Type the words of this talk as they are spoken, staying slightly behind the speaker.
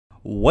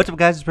What's up,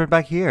 guys? It's Brent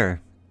back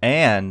here,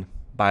 and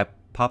by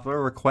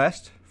popular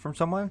request from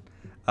someone,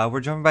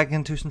 we're jumping back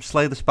into some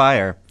Slay the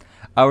Spire.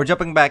 We're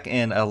jumping back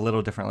in a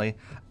little differently.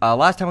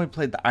 Last time we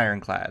played the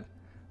Ironclad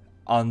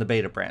on the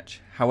beta branch.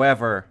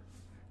 However,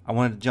 I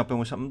wanted to jump in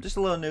with something just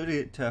a little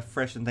new to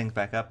freshen things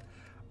back up.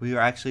 We are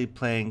actually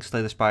playing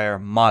Slay the Spire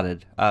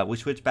modded. We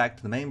switched back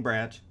to the main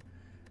branch,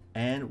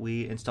 and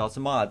we installed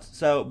some mods.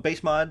 So,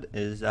 base mod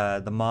is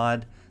the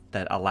mod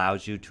that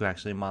allows you to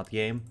actually mod the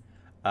game.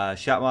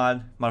 Shop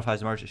mod modifies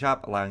the merchant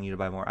shop, allowing you to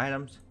buy more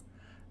items.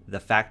 The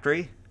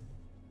factory,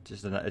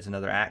 it's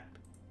another act.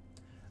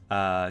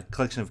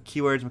 Collection of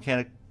keywords,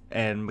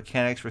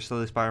 mechanics for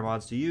Slay the Spire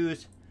mods to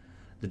use.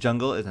 The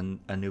jungle is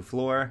a new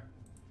floor.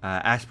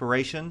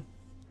 Aspiration,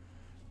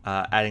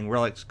 adding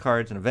relics,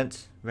 cards, and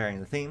events,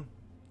 varying the theme.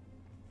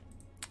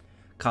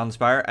 Con the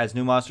Spire adds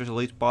new monsters,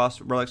 elites,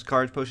 boss, relics,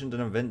 cards, potions,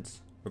 and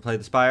events. Replay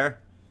the Spire,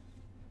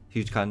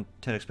 huge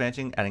content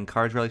expansion, adding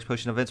cards, relics,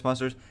 potions, events,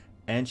 monsters,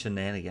 and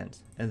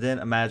shenanigans. And then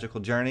a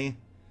magical journey,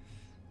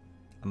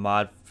 a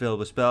mod filled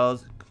with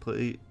spells,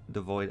 completely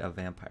devoid of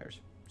vampires.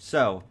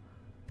 So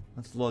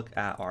let's look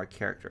at our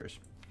characters.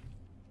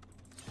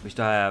 We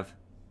still have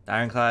the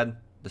Ironclad,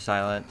 the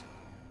Silent,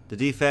 the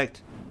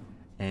Defect,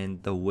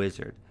 and the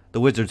Wizard. The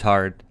Wizard's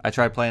hard. I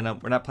tried playing him.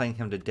 We're not playing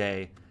him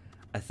today.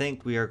 I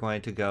think we are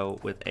going to go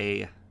with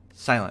a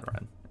Silent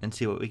run and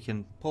see what we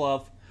can pull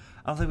off.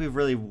 I don't think we've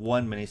really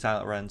won many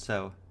Silent runs,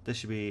 so this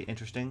should be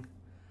interesting.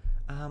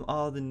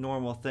 All the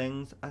normal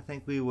things. I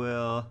think we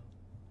will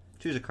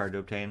choose a card to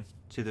obtain.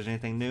 See if there's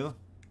anything new.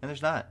 And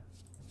there's not.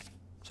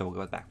 So we'll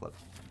go with backflip.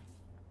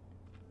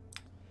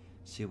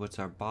 See what's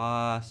our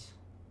boss.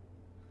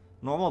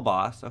 Normal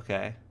boss.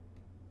 Okay.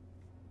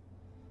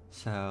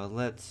 So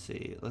let's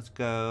see. Let's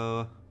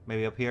go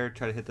maybe up here.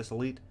 Try to hit this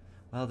elite.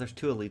 Well, there's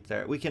two elites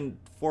there. We can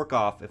fork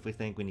off if we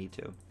think we need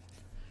to.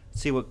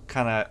 See what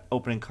kind of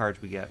opening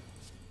cards we get.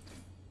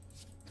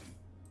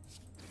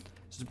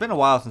 It's been a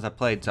while since I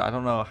played, so I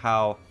don't know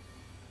how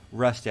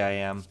rusty I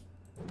am.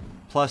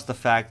 Plus the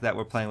fact that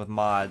we're playing with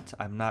mods,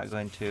 I'm not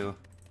going to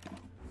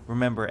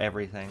remember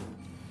everything.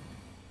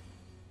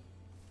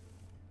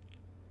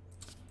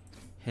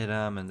 Hit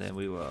them, and then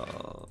we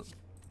will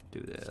do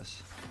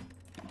this.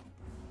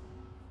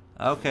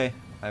 Okay,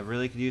 I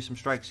really could use some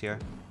strikes here.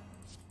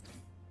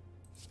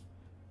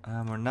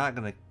 We're not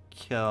going to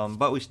kill him,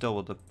 but we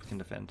still can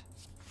defend.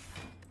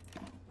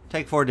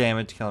 Take 4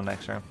 damage to kill him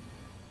next turn.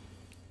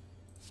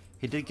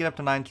 He did get up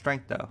to 9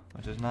 strength though,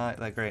 which is not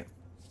that great.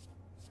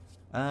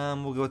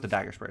 We'll go with the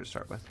dagger spray to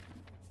start with.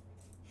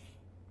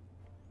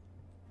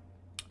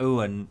 Ooh,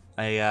 and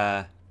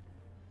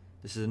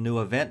this is a new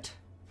event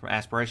from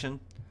Aspiration.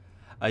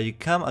 You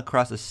come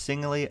across a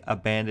singly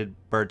abandoned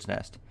bird's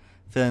nest.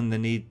 Feeling the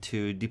need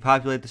to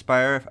depopulate the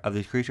spire of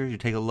these creatures, you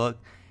take a look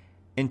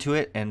into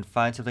it and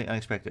find something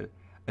unexpected.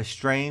 A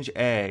strange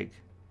egg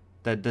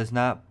that does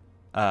not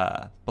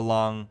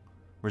belong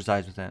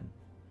resides within.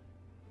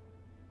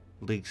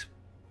 Leaks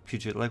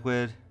putrid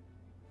liquid.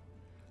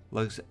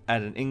 Looks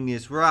at an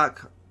igneous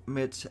rock.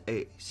 Emits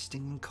a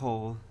stinging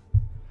cold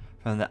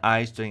from the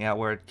eyes jutting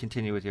outward.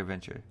 Continue with your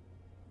adventure.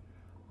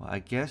 Well, I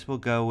guess we'll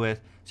go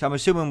with... So I'm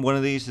assuming one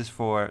of these is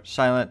for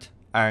Silent,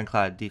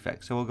 Ironclad,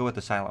 Defect. So we'll go with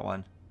the Silent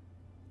one.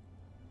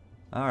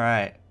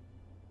 Alright.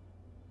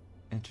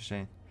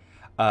 Interesting.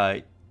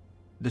 The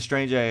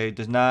strange egg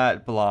does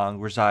not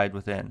reside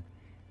within.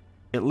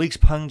 It leaks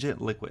pungent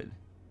liquid.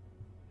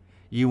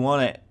 You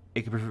want it.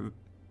 It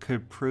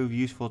could prove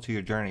useful to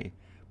your journey,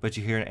 but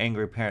you hear an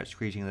angry parent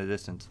screeching in the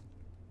distance.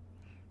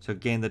 So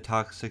gain the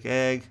toxic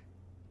egg,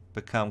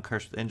 become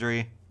cursed with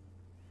injury.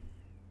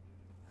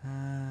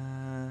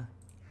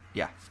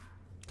 Yeah.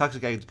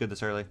 Toxic egg is good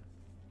this early.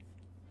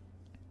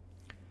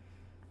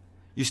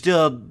 You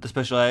steal the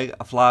special egg,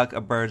 a flock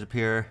of birds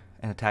appear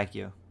and attack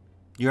you.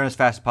 You run as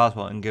fast as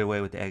possible and get away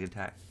with the egg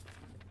attack.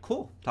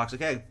 Cool.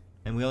 Toxic egg.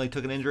 And we only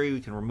took an injury,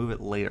 we can remove it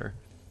later.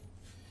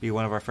 Be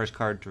one of our first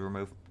cards to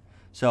remove.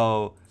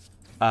 So,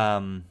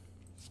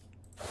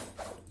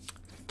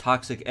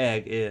 toxic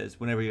egg is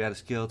whenever you add a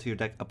skill to your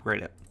deck,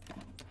 upgrade it.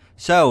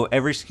 So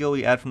every skill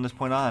we add from this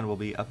point on will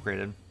be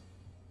upgraded.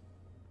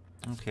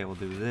 Okay, we'll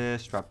do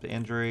this. Drop the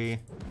injury.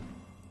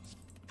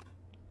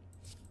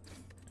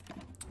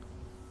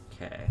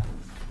 Okay,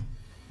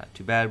 not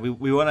too bad.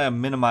 We want to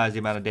minimize the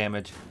amount of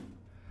damage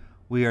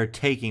we are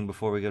taking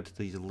before we go to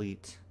these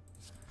elites.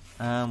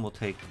 We'll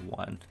take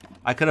 1.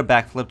 I could have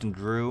backflipped and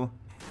drew.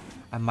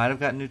 I might have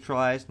gotten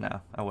neutralized.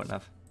 No, I wouldn't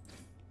have.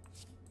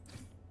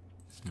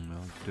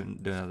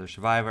 Do another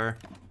survivor.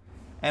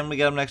 And we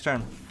get him next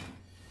turn.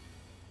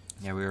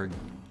 Yeah, we were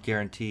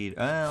guaranteed.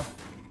 Well,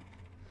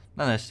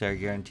 not necessarily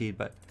guaranteed,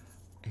 but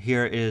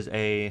here is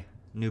a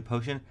new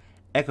potion.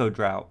 Echo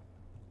Drought.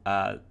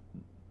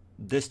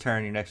 This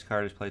turn, your next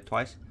card is played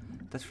twice.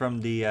 That's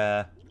from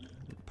the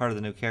part of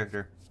the new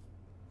character.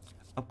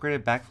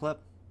 Upgraded backflip?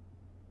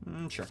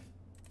 Sure.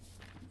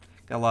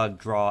 Got a lot of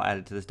draw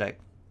added to this deck.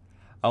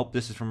 Oh,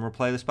 this is from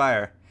Replay the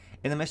Spire.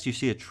 In the mist, you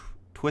see a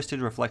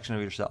twisted reflection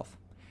of yourself.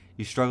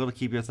 You struggle to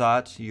keep your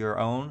thoughts your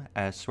own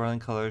as swirling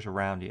colors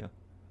around you.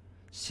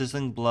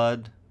 Sizzling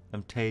Blood,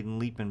 obtain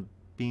Leap and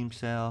Beam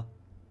Cell.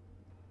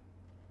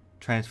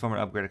 Transform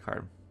and upgrade a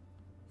card.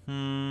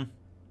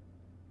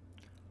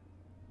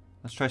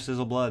 Let's try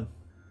Sizzle Blood.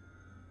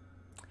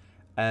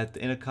 At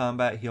the end of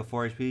combat, heal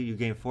 4 HP. You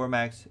gain 4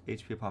 max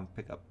HP upon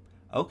pickup.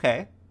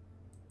 Okay.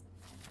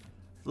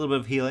 A little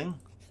bit of healing.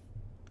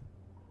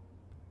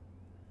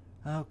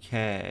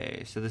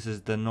 Okay, so this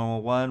is the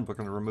normal one. We're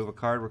going to remove a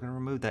card. We're going to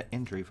remove that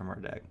injury from our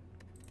deck.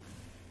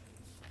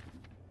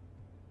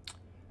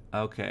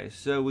 Okay,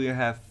 so we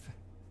have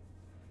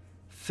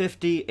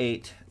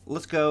 58.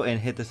 Let's go and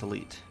hit this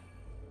elite.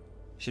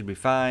 Should be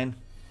fine.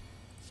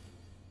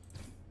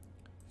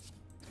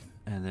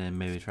 And then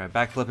maybe try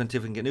backflip and see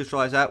if we can get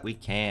neutralized out. We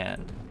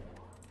can.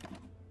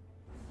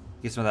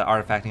 Get some of that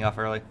artifacting off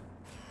early.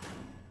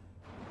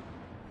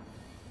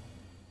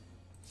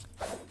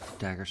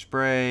 Dagger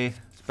spray.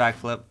 Let's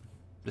backflip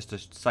just to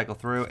cycle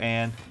through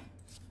and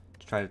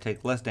try to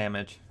take less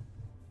damage.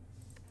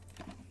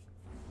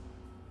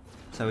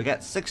 So we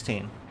got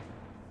 16.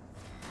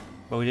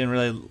 But we didn't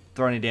really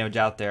throw any damage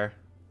out there.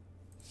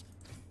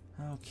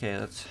 Okay,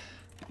 let's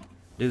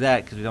do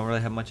that because we don't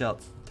really have much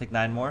else. Take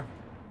 9 more.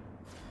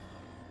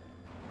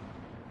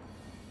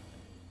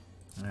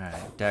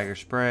 Alright, dagger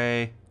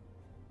spray.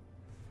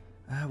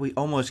 We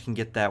almost can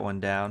get that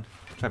one down.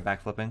 Try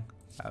backflipping.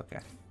 Okay.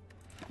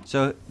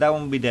 So that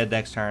one will be dead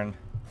next turn.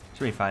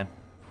 Should be fine.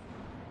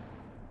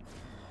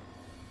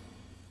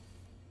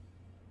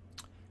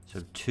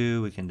 So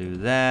 2, we can do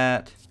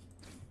that.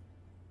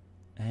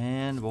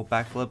 And we'll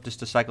backflip just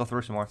to cycle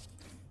through some more.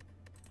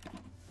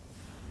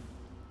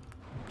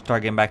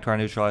 Start getting back to our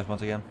neutralize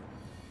once again.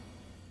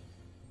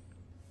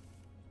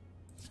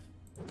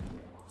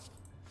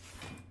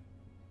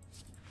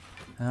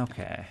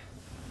 Okay.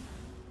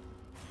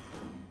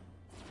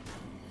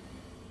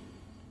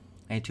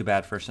 Ain't too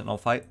bad for a Sentinel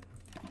fight.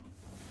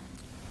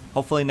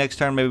 Hopefully next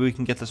turn maybe we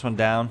can get this one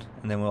down,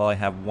 and then we'll only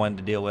have 1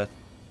 to deal with.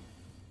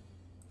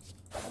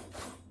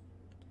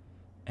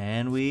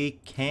 And we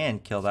can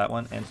kill that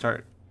one and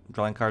start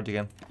drawing cards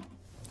again.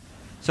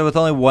 So with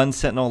only 1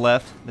 Sentinel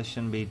left, this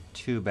shouldn't be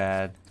too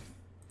bad.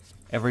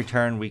 Every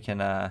turn we can,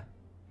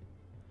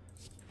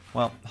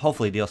 well,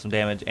 hopefully deal some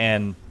damage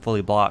and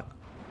fully block.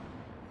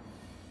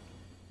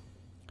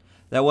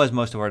 That was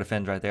most of our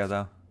defense right there,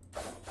 though.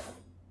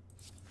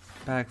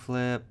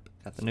 Backflip.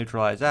 Got the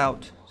neutralize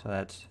out. So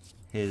that's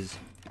his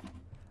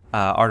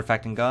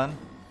artifact and gun.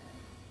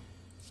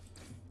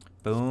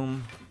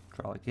 Boom.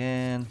 Draw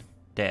again.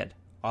 Dead.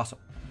 Awesome.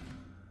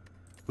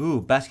 Ooh,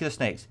 basket of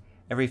snakes.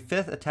 Every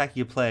 5th attack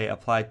you play,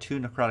 apply 2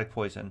 necrotic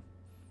poison.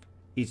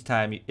 Each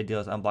time it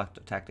deals unblocked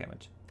attack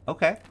damage.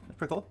 Okay, that's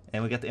pretty cool.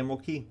 And we got the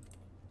emerald key.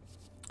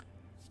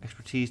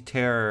 Expertise,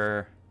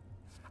 terror.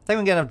 I think we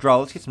can get enough draw.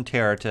 Let's get some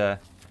terror to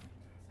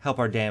help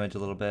our damage a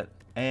little bit.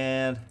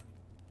 And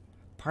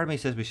part of me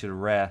says we should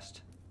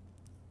rest.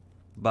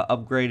 But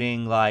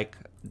upgrading like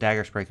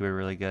dagger spray could be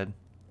really good.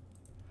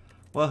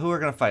 Well, who are we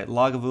going to fight?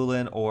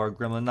 Lagavulin or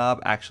Gremlin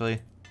Knob?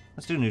 Actually,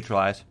 let's do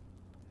neutralize.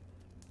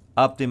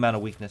 Up the amount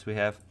of weakness we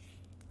have.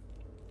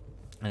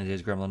 And it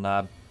is Gremlin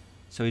Knob.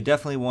 So we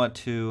definitely want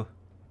to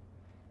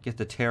get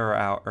the terror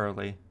out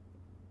early.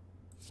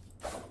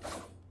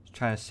 Just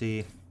trying to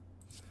see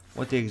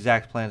what the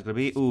exact plan is going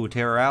to be. Ooh,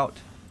 terror out.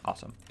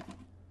 Awesome.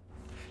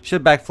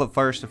 Should backflip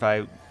first if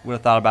I would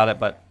have thought about it,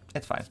 but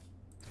it's fine.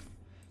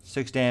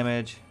 6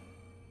 damage.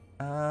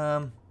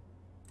 Well,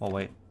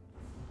 wait.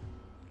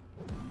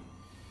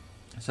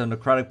 So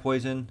necrotic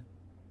poison.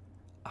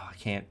 Oh, I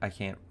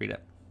can't read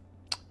it.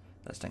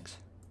 That stinks.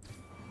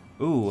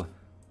 Ooh.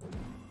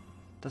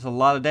 That's a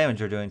lot of damage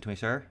you're doing to me,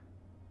 sir.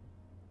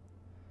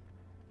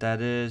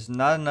 That is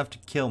not enough to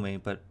kill me,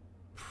 but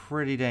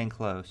pretty dang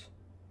close.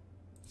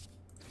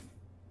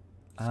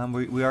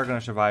 We are going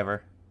to survive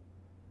her.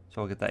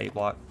 So we'll get that 8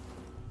 block.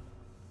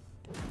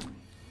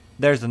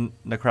 There's the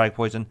necrotic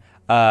poison.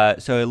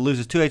 So it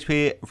loses 2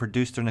 HP,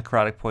 reduced their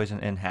necrotic poison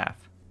in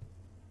half.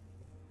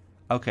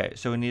 Okay,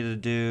 so we need to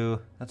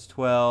do, that's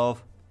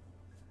 12.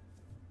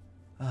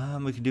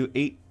 We can do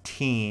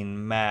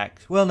 18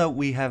 max. Well, no,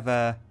 we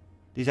have,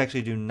 these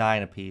actually do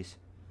 9 apiece.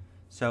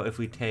 So if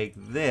we take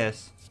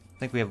this, I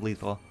think we have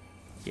lethal.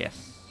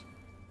 Yes.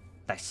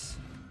 Nice.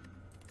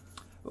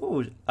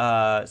 Ooh,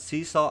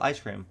 sea salt ice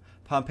cream.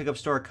 Upon pickup,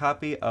 store a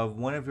copy of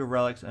one of your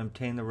relics and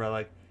obtain the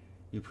relic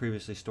you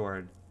previously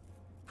stored.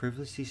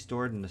 Previously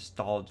stored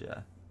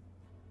nostalgia.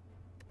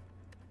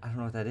 I don't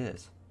know what that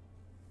is.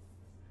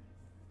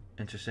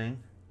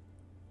 Interesting.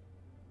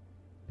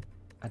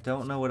 I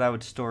don't know what I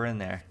would store in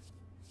there.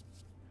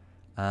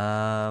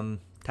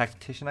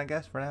 Tactician, I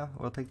guess, for now.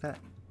 We'll take that.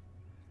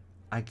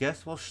 I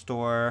guess we'll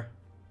store...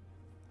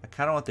 I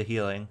kind of want the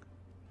healing.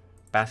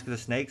 Basket of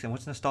snakes. And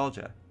what's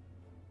nostalgia?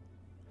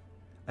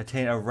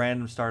 Attain a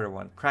random starter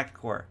one. Cracked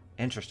core.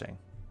 Interesting.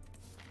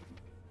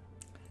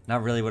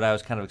 Not really what I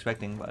was kind of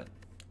expecting, but...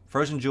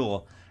 Frozen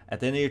Jewel. At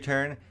the end of your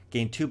turn,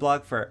 gain 2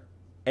 block for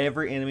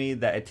every enemy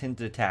that attempts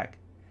to attack.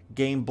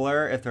 Gain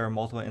Blur if there are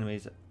multiple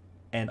enemies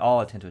and all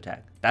attempt to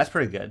attack. That's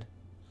pretty good.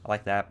 I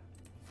like that.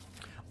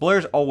 Blur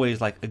is always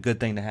like a good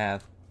thing to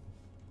have.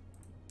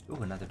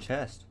 Ooh, another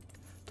chest.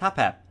 Top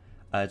hat.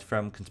 It's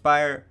from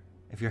Spire.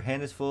 If your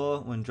hand is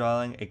full when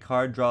drawing a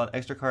card, draw an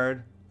extra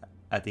card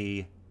at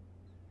the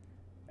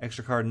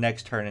extra card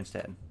next turn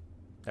instead.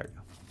 There we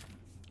go.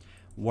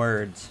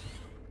 Words.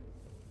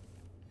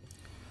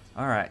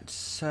 Alright,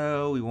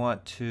 so we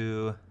want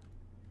to...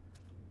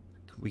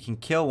 We can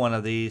kill one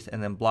of these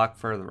and then block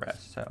for the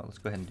rest. So let's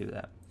go ahead and do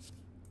that.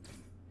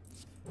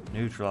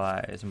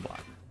 Neutralize and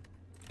block.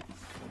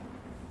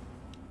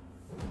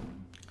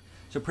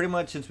 So pretty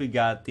much since we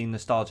got the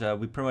nostalgia,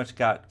 we pretty much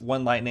got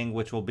 1 lightning,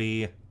 which will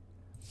be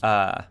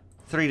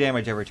 3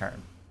 damage every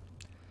turn.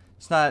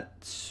 It's not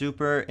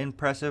super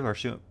impressive or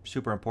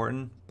super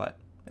important, but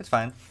it's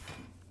fine.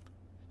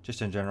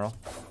 Just in general.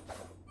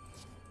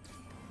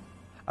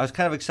 I was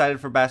kind of excited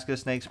for Basket of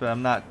Snakes, but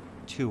I'm not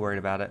too worried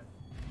about it.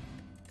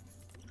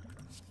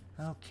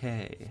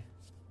 Okay.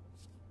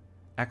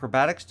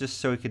 Acrobatics, just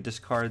so we could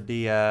discard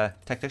the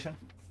Tactician.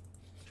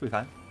 Should be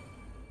fine.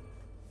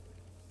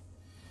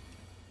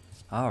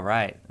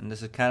 Alright, and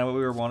this is kind of what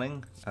we were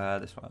wanting.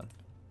 This one.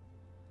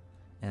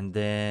 And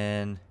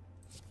then...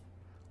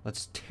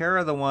 let's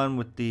Terra the one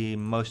with the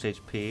most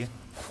HP.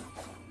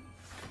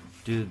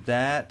 Do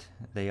that.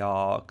 They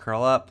all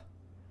curl up.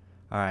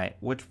 Alright,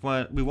 which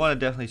one? We want to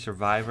definitely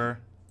Survivor.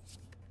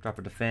 Drop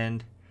a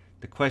Defend.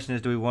 The question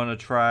is, do we want to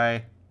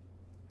try...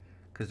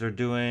 because they're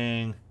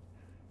doing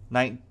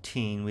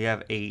 19. We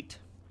have 8.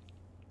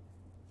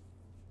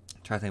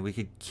 I'm trying to think. We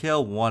could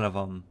kill one of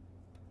them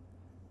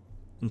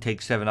and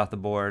take 7 off the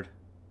board.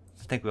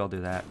 I think we'll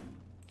do that.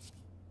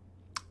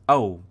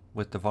 Oh,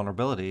 with the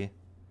vulnerability,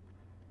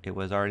 it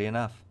was already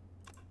enough.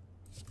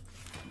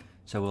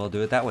 So we'll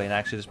do it that way and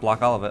actually just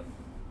block all of it.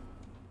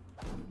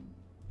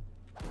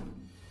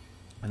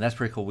 And that's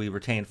pretty cool. We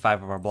retained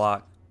 5 of our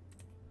block.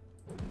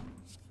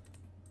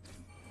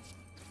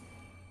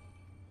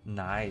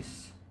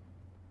 Nice.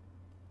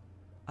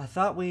 I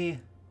thought we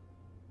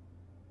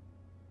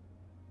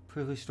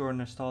previously stored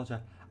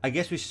nostalgia. I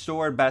guess we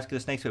stored Basket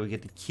of Snakes so we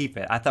get to keep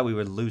it. I thought we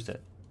would lose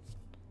it.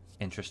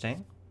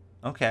 Interesting.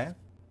 Okay.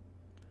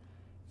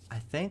 I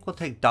think we'll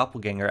take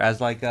Doppelganger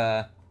as like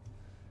a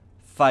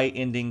fight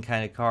ending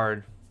kind of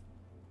card.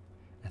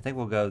 I think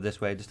we'll go this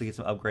way just to get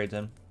some upgrades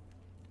in.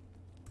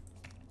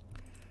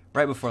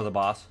 Right before the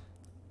boss.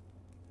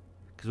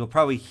 Because we'll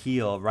probably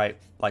heal right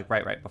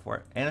before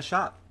it. And a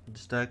shot.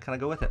 Just kind of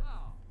go with it.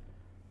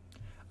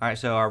 Alright,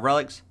 so our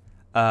relics.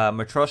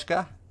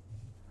 Matryoshka.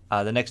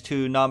 The next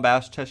 2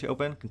 non-boss chests you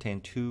open contain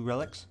 2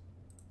 relics.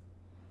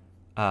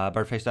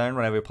 Birdface Iron,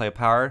 whenever you play a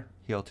power,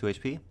 heal 2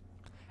 HP.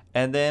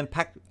 And then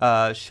pack,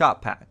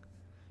 shop pack.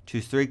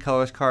 Choose 3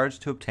 colorless cards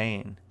to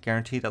obtain.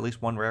 Guaranteed at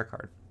least 1 rare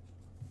card.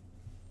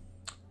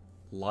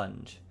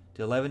 Lunge.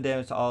 Do 11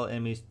 damage to all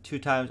enemies 2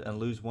 times and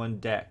lose 1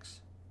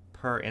 dex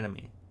per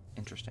enemy.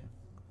 Interesting.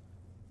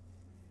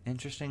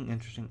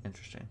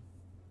 Interesting.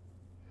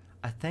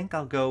 I think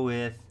I'll go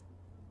with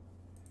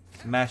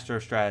Master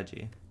of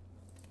Strategy.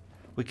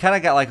 We kind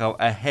of got like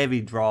a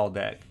heavy draw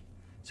deck.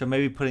 So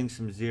maybe putting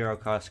some 0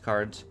 cost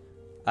cards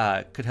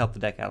could help the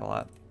deck out a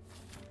lot.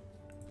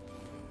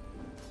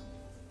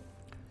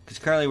 Because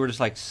currently we're just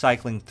like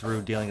cycling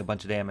through dealing a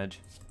bunch of damage.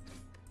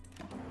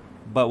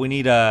 But we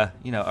need a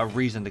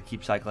reason to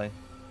keep cycling.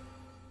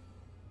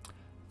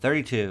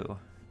 32.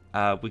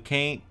 We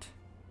can't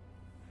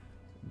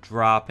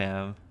drop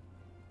him.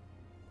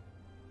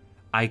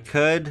 I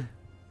could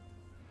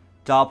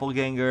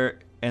Doppelganger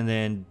and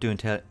then do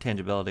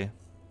intangibility.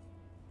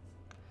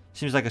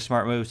 Seems like a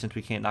smart move since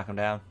we can't knock him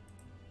down.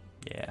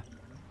 Yeah.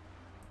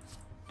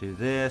 Do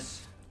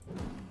this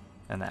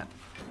and that.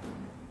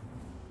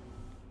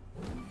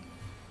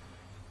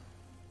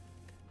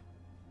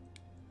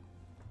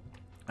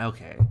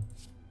 Okay.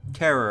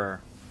 Terror.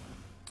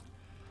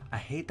 I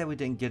hate that we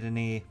didn't get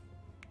any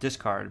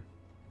discard.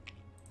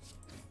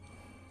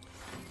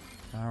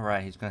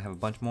 Alright, he's going to have a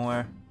bunch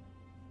more.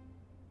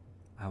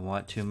 I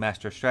want to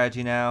Master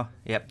Strategy now.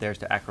 Yep, there's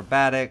the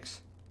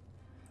Acrobatics.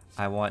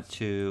 I want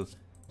to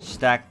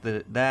stack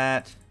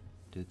that.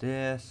 Do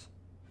this.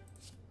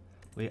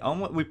 We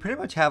pretty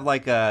much have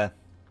like a...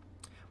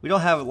 We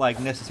don't have like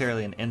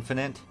necessarily an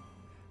infinite,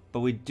 but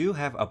we do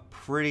have a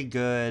pretty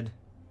good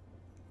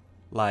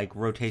like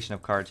rotation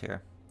of cards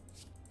here.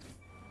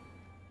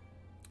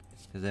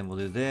 Because then we'll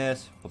do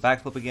this. We'll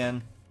backflip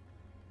again.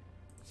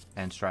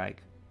 And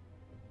strike.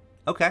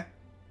 Okay.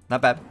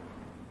 Not bad.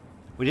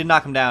 We did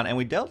knock him down, and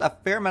we dealt a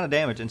fair amount of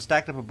damage and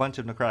stacked up a bunch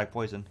of necrotic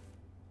poison.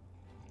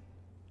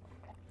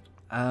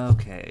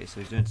 Okay, so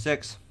he's doing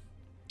 6.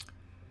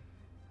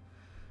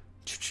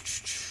 I'm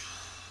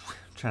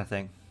trying to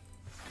think.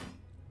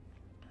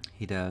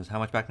 He does how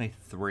much back me?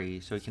 3,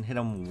 so he can hit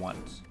him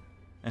once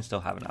and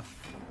still have enough.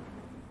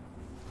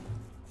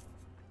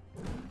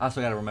 I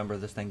also got to remember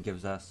this thing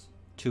gives us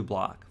 2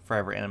 block for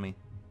every enemy.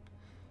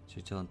 So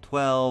he's dealing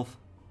 12.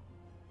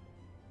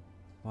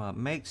 Well, it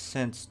makes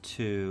sense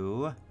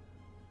to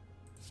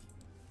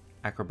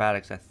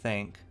Acrobatics, I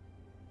think.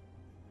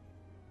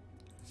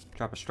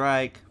 Drop a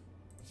strike.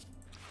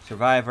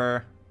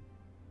 Survivor.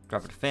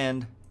 Drop a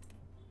defend.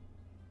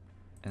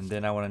 And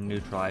then I want to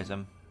neutralize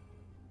him.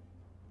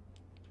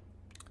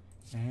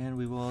 And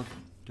we will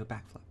do a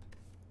backflip.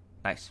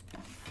 Nice.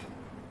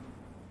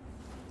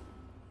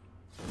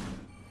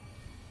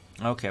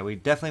 Okay, we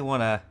definitely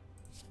want to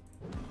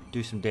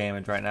do some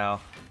damage right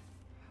now.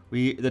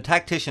 The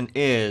tactician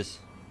is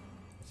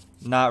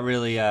not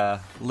really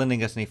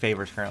lending us any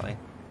favors currently.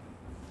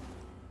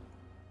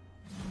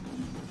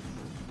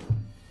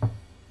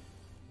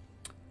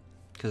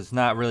 Because it's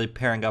not really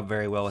pairing up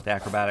very well with the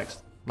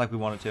acrobatics like we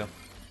wanted to.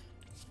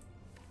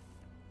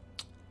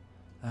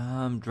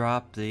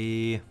 Drop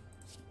the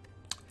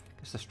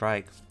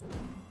strike.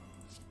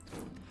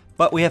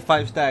 But we have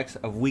 5 stacks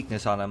of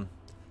weakness on him.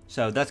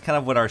 So that's kind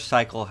of what our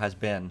cycle has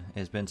been.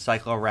 It's been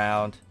cycle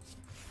around,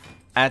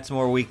 add some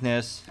more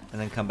weakness,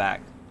 and then come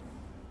back.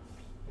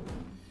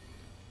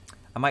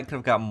 I might could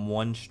have gotten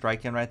 1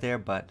 strike in right there,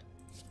 but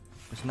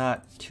I was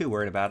not too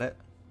worried about it.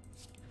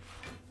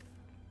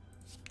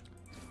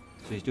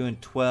 So he's doing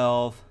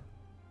 12.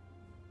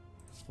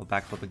 We'll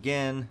backflip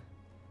again.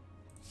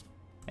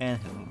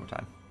 And hit him one more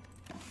time.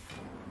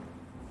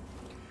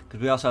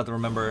 Because we also have to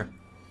remember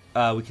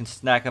we can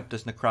snack up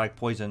this necrotic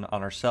poison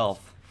on ourselves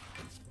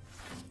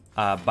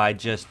by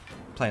just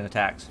playing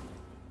attacks.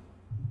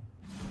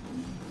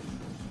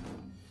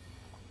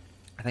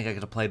 I think I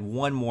could have played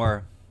 1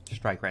 more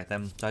strike right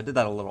then. So I did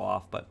that a little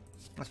off, but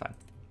that's fine.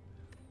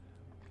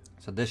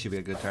 So this should be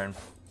a good turn.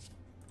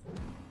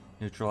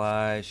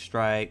 Neutralize,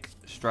 strike,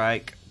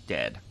 strike,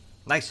 dead.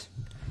 Nice.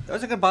 That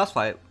was a good boss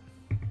fight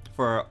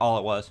for all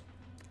it was.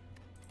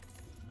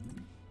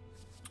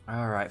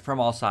 Alright, from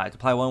all sides.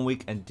 Apply 1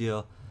 weak and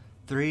deal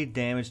 3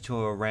 damage to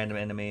a random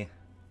enemy.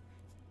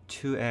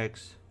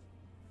 2x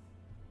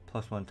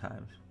plus 1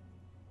 times.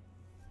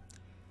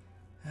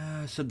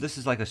 So this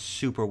is like a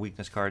super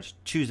weakness card.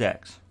 Choose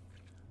X.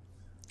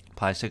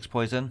 Apply 6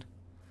 poison.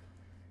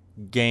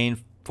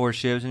 Gain 4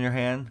 shivs in your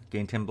hand.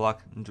 Gain 10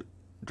 block.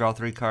 Draw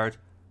 3 cards.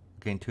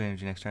 Gain 2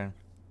 energy next turn.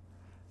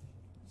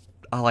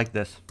 I like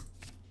this.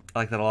 I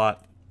like that a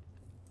lot.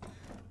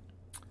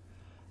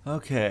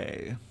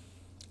 Okay.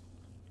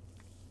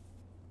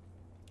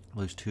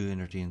 Lose 2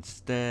 energy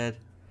instead.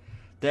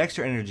 The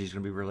extra energy is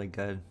going to be really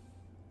good.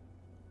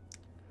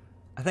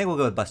 I think we'll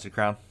go with Busted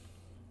Crown.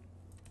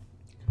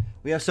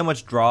 We have so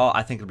much draw,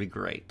 I think it'll be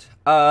great.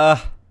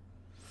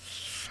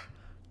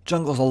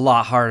 Jungle's a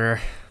lot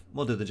harder.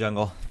 We'll do the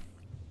jungle.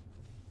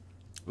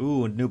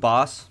 Ooh, new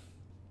boss.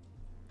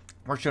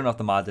 We're showing off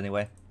the mods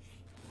anyway.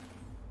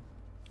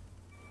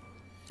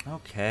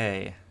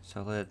 Okay,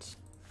 so let's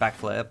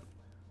backflip.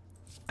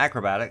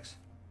 Acrobatics.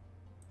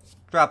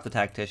 Drop the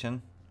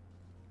tactician.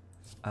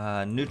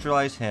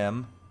 Neutralize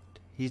him.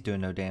 He's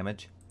doing no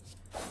damage.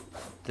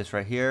 This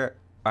right here.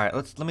 Alright,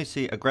 let me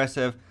see.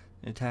 Aggressive.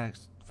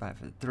 Attacks 5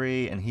 for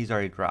 3, and he's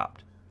already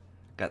dropped.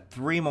 Got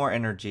 3 more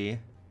energy.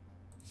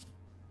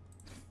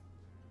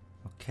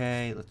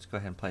 Okay, let's go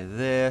ahead and play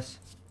this.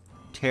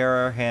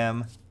 Terror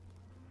him.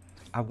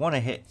 I want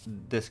to hit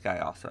this guy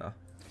also.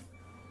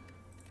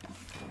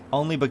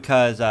 Only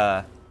because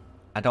I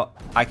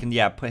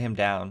can put him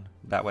down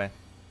that way.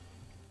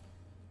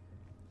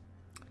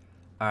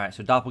 Alright,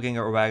 so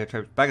Doppelganger or Bag of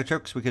Tricks. Bag of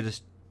Tricks, we could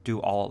just do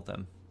all of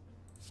them.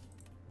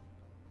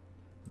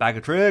 Bag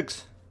of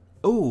Tricks!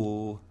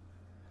 Ooh.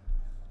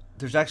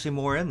 There's actually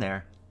more in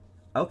there.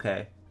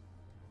 Okay.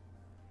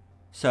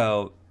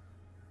 So,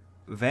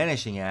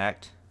 Vanishing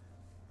Act.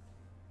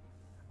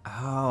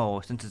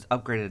 Oh, since it's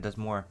upgraded, it does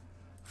more.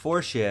 4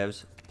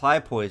 shivs. Apply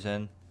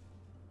poison.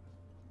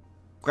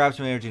 Grab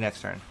some energy next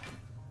turn.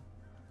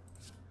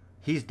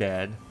 He's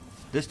dead.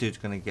 This dude's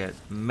gonna get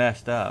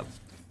messed up.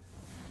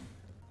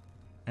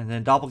 And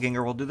then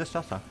Doppelganger will do this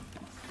also.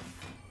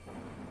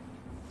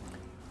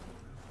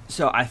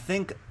 So I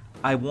think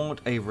I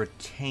want a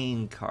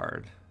retain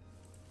card.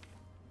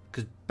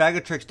 Because Bag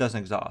of Tricks doesn't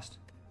exhaust.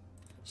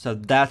 So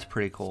that's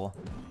pretty cool.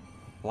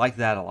 I like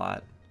that a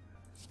lot.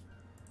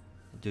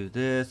 Do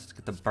this. Let's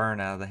get the burn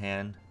out of the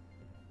hand.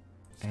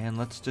 And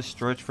let's just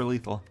stretch for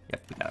lethal.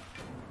 Yep, we got it.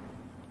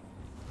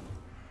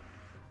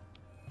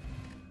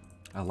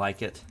 I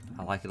like it.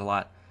 I like it a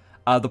lot.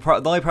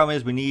 The only problem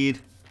is we need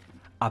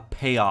a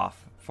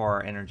payoff for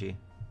our energy.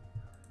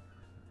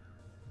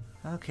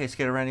 Okay,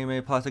 skate around you, may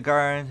plastic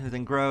garden,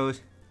 everything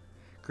grows.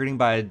 Greeting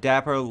by a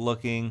dapper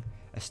looking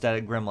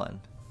aesthetic gremlin.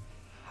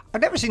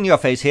 I've never seen your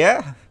face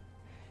here.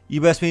 You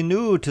must be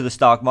new to the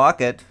stock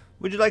market.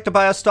 Would you like to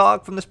buy a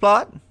stock from this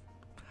plot?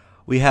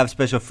 We have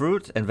special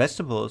fruits and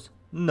vegetables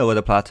no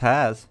other plot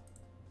has.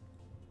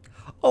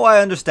 Oh,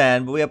 I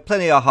understand, but we have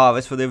plenty of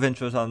harvest for the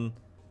adventurers on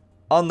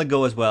the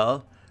go as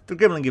well. The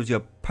gremlin gives you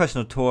a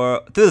personal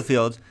tour through the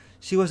fields.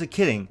 She wasn't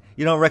kidding.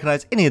 You don't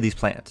recognize any of these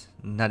plants.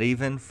 Not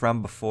even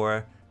from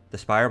before the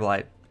Spire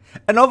blight.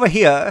 And over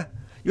here,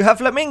 you have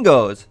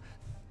flamingos.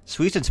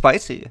 Sweet and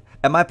spicy.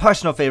 And my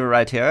personal favorite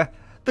right here,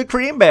 the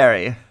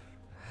creamberry.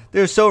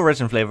 They're so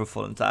rich and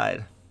flavorful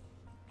inside.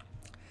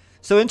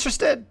 So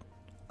interested?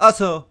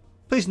 Also,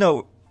 please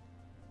note,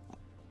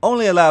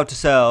 only allowed to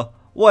sell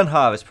 1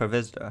 harvest per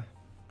visitor.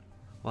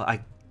 Well, I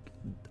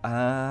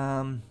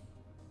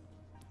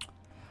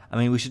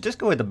mean, we should just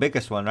go with the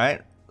biggest one,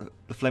 right?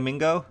 The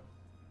flamingo.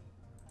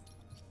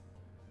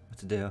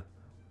 to do.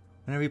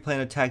 Whenever you play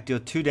an attack, deal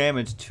 2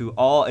 damage to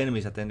all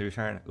enemies at the end of your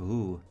turn.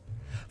 Ooh.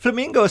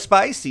 Flamingo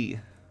spicy.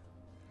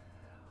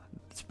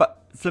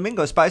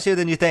 Flamingo spicier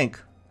than you think.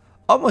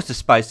 Almost as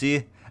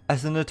spicy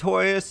as the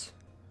notorious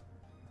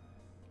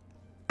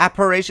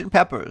apparition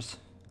peppers.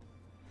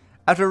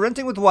 After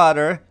rinsing with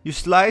water, you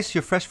slice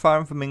your fresh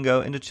farm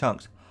flamingo into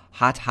chunks.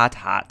 Hot, hot,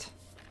 hot.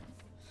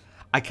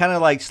 I kind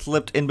of like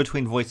slipped in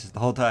between voices the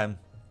whole time.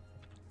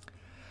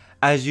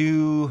 As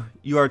you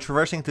are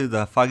traversing through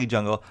the foggy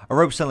jungle, a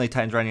rope suddenly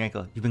tightens around your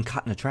ankle. You've been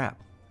caught in a trap.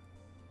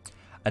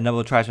 A number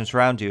of tribesmen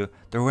surround you.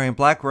 They're wearing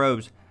black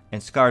robes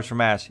and scars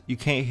from ash. You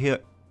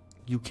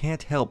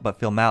can't help but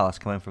feel malice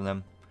coming from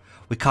them.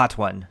 We caught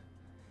one.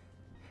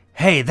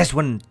 Hey, this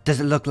one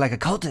doesn't look like a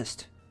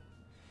cultist.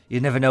 You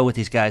never know with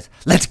these guys.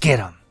 Let's get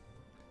him.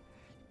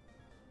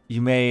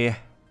 You may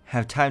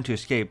have time to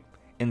escape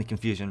in the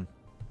confusion.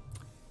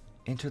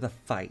 Enter the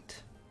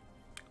fight.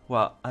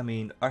 Well, I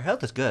mean, our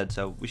health is good,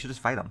 so we should just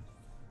fight them.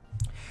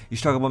 You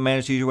struggle but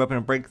manage to use your weapon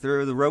and break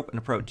through the rope and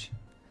approach.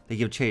 They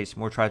give chase.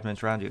 More tribesmen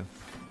surround you.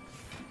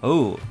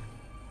 Oh.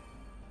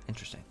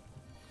 Interesting.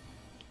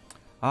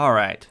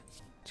 Alright.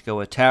 Let's go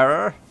with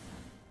Terror.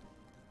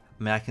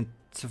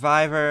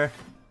 Survivor.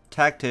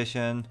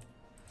 Tactician.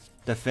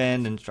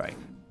 Defend and Strike.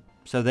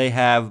 So they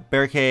have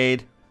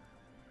Barricade.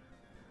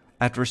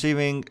 After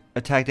receiving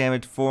attack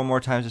damage 4 more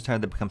times this turn,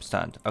 they become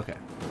stunned. Okay.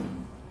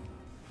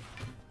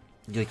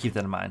 You gotta keep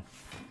that in mind.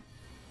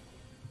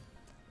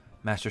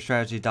 Master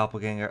Strategy,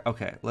 Doppelganger.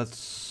 Okay,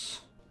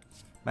 let's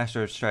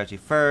Master Strategy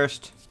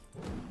first.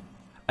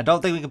 I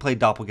don't think we can play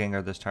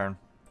Doppelganger this turn.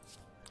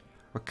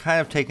 We're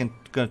kind of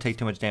gonna take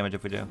too much damage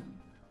if we do.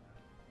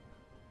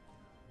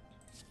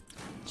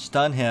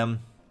 Stun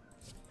him.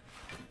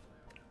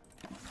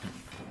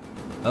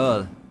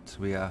 Oh, this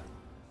will be a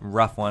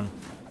rough one.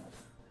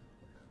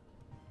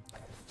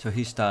 So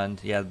he's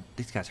stunned. Yeah,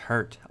 these guys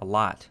hurt a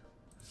lot.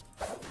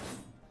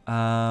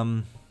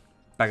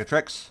 Bag of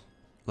tricks.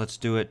 Let's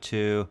do it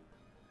to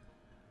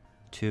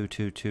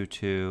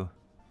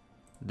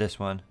this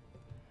one.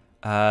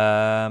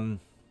 Let's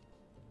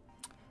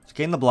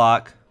gain the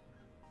block.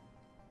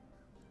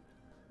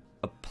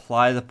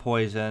 Apply the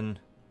poison.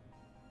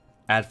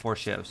 Add 4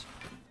 shivs.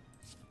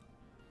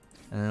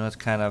 And then let's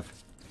kind of...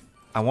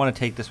 I want to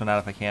take this one out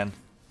if I can.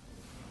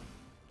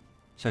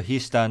 So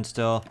he's stunned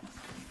still.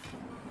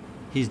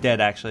 He's dead,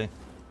 actually.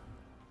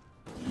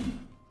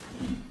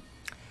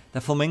 The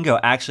flamingo,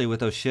 actually,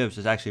 with those shivs,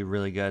 is actually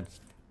really good.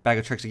 Bag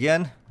of tricks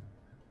again.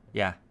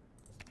 Yeah.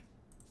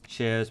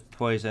 Shivs,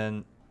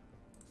 poison,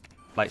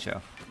 light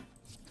show.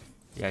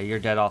 Yeah, you're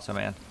dead also,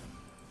 man.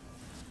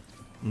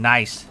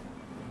 Nice.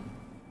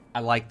 I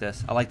like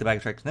this. I like the bag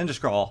of tricks. Ninja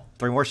scroll.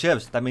 3 more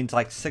shivs. That means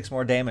like 6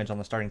 more damage on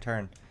the starting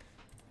turn.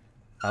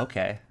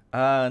 Okay.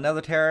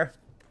 Another terror?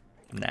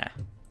 Nah.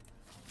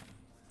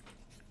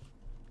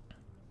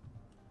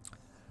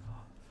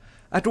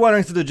 After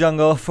wandering through the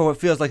jungle for what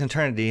feels like an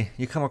eternity,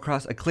 you come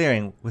across a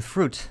clearing with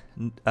fruits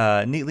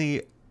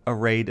neatly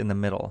arrayed in the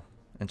middle.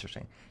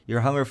 Interesting.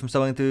 You're hungry from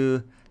stumbling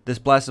through this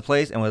blasted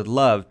place and would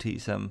love to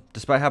eat some,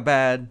 despite how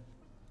bad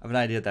of an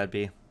idea that'd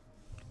be.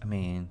 I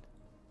mean,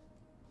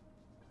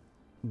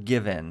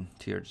 give in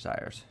to your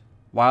desires.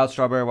 Wild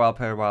strawberry, wild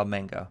pear, wild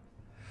mango.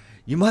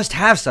 You must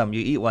have some.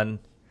 You eat one,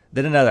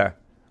 then another.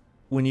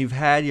 When you've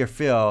had your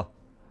fill,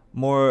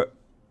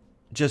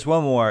 just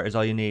one more is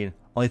all you need.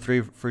 Only 3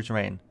 fruits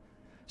remain.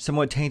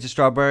 Somewhat tainted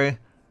strawberry,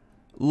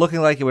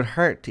 looking like it would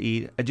hurt to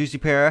eat. A juicy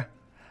pear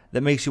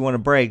that makes you want to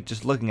break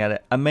just looking at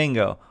it. A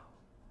mango,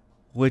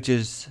 which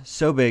is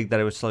so big that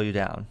it would slow you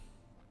down.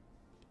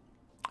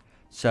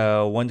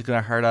 So one's going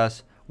to hurt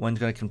us, one's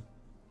going to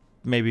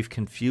maybe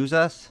confuse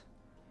us,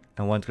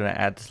 and one's going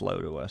to add slow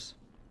to us.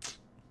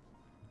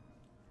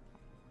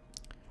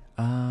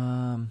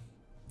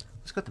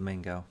 Let's go with the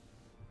mango.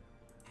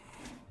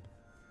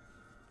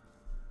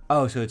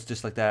 Oh, so it's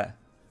just like that.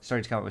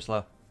 Starting to come up with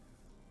slow.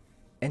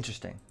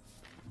 Interesting.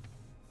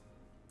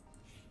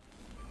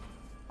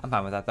 I'm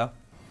fine with that, though.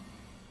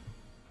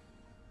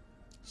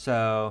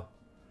 So,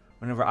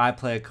 whenever I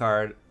play a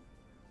card,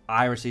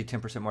 I receive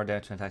 10% more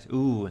damage to attacks.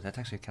 Ooh, that's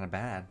actually kind of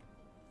bad.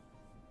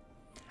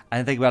 I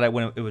didn't think about it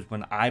when it was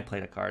when I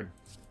played a card.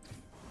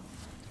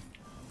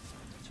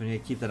 So we need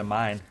to keep that in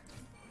mind.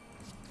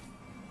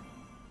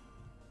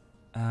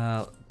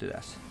 Do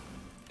this.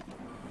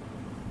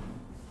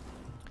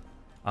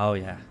 Oh,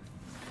 yeah.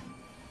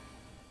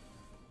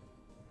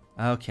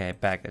 Okay,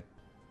 back at...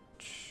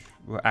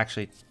 We're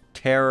actually...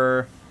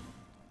 Terror.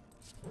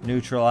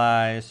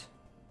 Neutralize.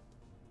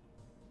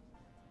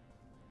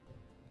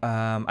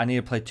 I need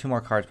to play 2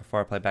 more cards before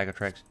I play Bag of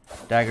Tricks.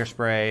 Dagger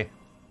Spray.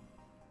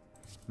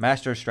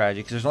 Master Strategy,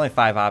 because there's only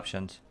 5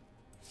 options.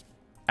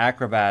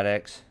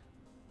 Acrobatics.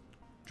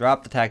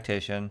 Drop the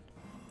Tactician.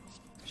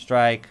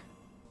 Strike.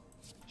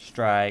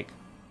 Strike.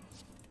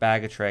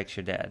 Bag of Tricks,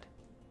 you're dead.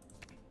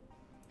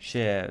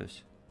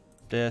 Shivs.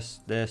 This.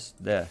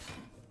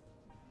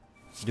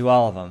 Do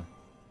all of them.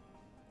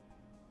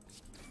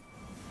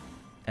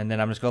 And then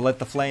I'm just going to let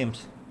the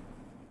flames.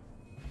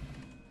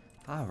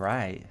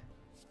 Alright.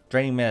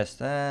 Draining Mist.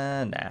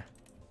 Nah.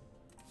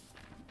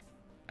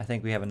 I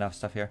think we have enough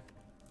stuff here.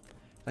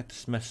 I'd like to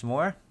smith some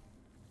more.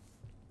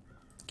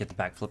 Get the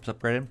backflips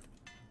upgraded.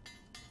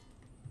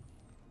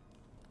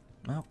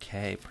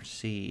 Okay,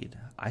 proceed.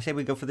 I say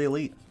we go for the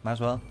elite. Might as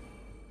well.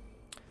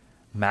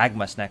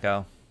 Magma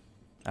Snecko.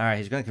 Alright,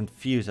 he's going to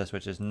confuse us,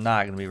 which is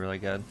not going to be really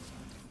good.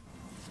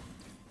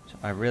 So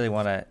I really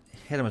want to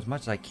hit him as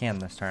much as I can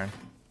this turn.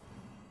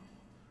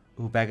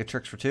 Ooh, bag of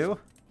tricks for 2?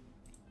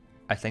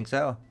 I think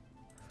so.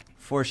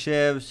 4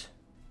 shivs.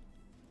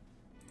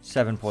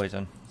 7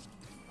 poison.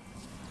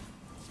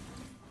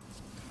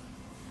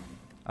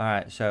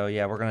 Alright, so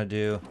yeah, we're going to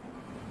do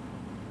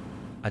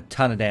a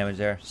ton of damage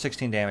there.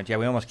 16 damage. Yeah,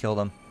 we almost killed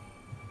him.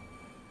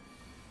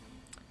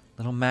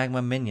 Little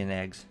magma minion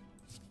eggs.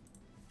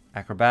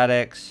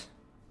 Acrobatics.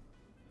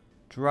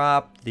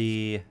 Drop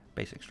the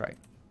basic strike.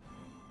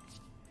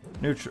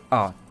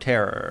 Oh,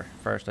 terror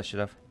first, I should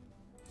have.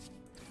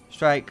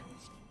 Strike.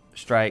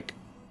 Strike.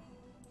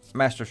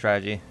 Master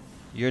strategy.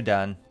 You're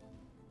done.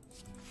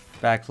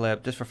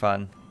 Backflip, just for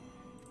fun.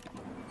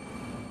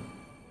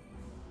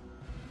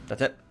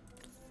 That's it.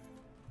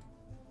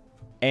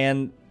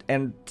 And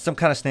some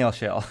kind of snail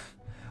shell.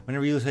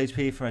 Whenever you lose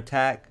HP from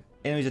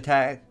enemy's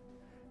attack,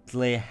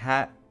 delay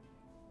half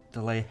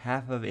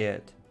of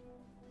it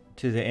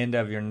to the end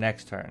of your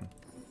next turn.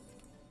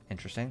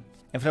 Interesting.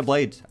 Infinite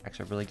Blades,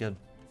 actually really good.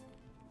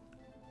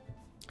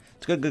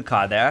 It's a good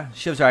card there.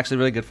 Shivs are actually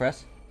really good for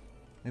us.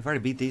 We've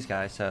already beat these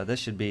guys, so this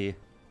should be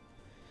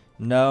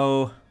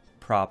no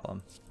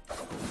problem.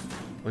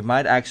 We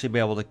might actually be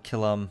able to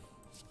kill them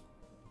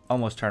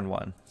almost turn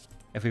 1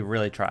 if we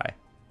really try.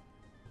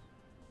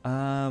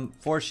 4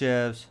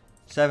 shivs,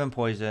 7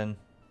 poison,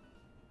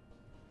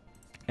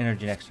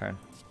 energy next turn.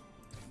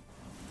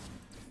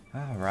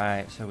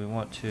 Alright, so we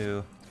want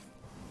to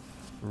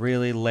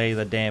really lay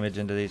the damage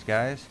into these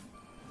guys.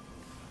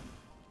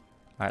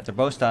 Alright, they're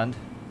both stunned.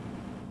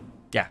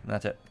 Yeah,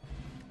 that's it.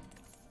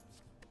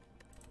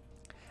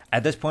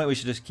 At this point, we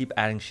should just keep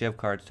adding shiv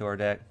cards to our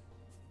deck.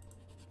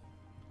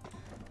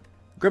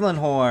 Gremlin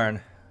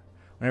Horn.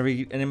 Whenever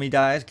an enemy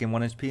dies, gain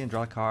 1 HP and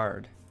draw a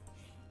card.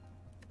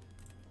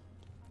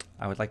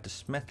 I would like to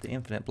smith the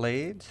infinite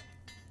blades.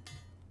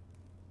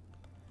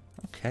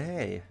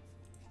 Okay.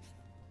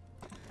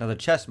 Another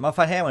chest.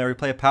 Modified hand whenever you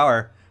play a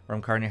power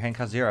room card in your hand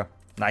costs 0.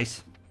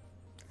 Nice.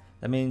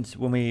 That means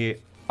when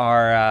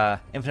our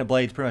infinite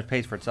blades pretty much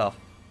pays for itself.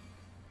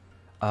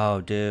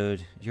 Oh,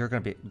 dude. You're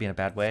going to be in a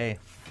bad way.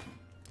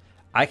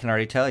 I can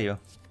already tell you.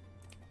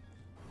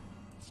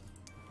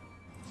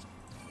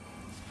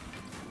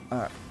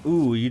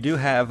 Ooh, you do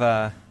have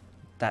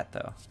that,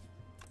 though.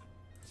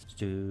 Let's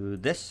do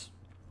this.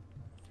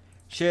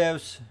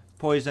 Shivs,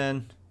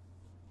 poison,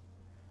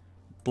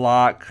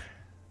 block.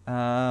 We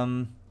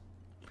have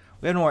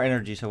no more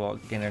energy, so we'll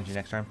gain energy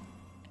next turn.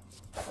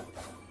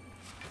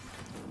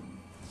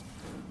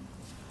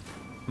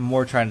 I'm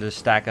more trying to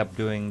stack up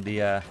doing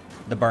the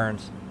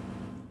burns,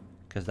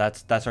 because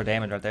that's our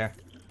damage right there.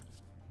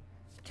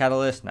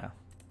 Catalyst, no.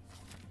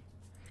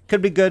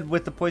 Could be good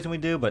with the poison we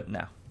do, but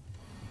no.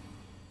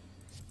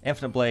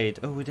 Infinite Blade.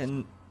 Oh, we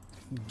didn't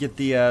get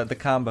the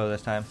combo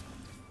this time.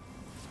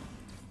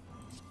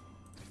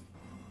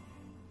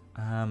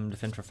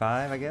 Defend for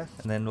 5, I guess,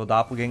 and then we'll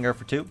Doppelganger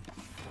for 2.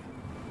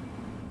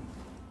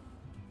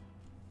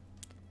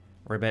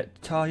 Ribbit.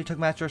 Oh, you took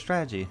Master of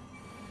Strategy.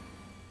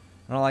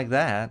 I don't like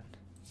that.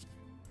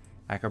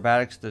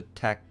 Acrobatics, the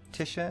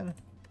Tactician.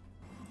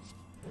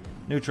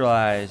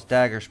 Neutralize,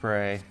 Dagger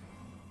Spray.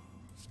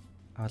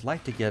 I would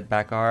like to get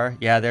back our...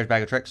 Yeah, there's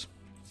Bag of Tricks.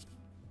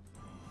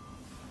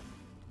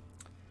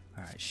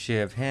 Alright,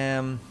 shiv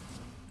him.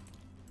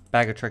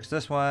 Bag of Tricks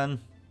this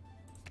one.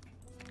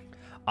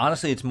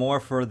 Honestly, it's more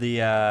for the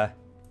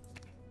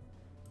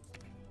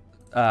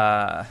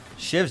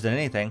shivs than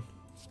anything.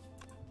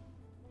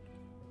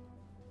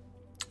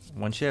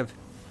 1 shiv.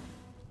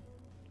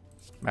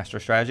 Master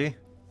Strategy.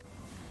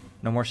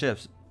 No more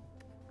shivs.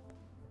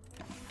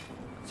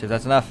 See if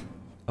that's enough.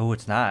 Oh,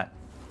 it's not.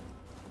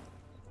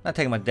 Not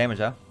taking much damage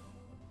though.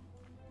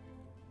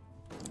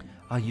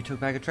 Oh, you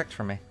took Bag of Tricks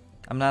from me.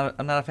 I'm not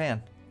a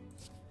fan.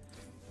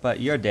 But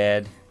you're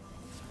dead.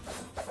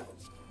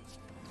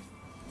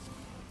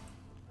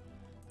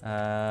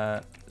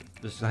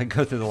 Just like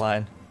go through the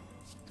line.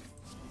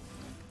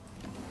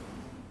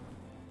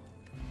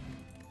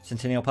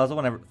 Centennial Puzzle.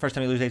 Whenever first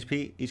time you lose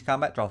HP, each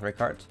combat, draw 3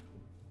 cards.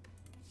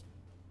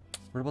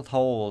 Riddle with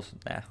holes.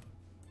 Nah.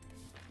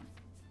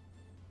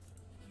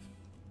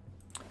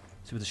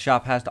 See what the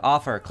shop has to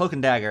offer. Cloak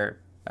and Dagger.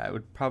 That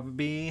would probably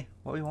be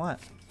what we want.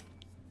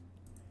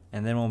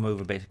 And then we'll move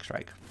a basic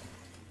strike.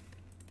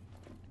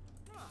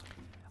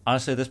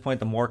 Honestly, at this point,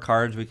 the more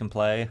cards we can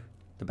play,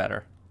 the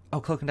better. Oh,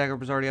 Cloak and Dagger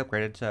was already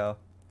upgraded, so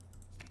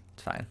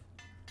it's fine.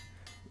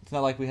 It's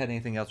not like we had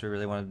anything else we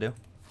really wanted to do.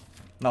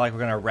 Not like we're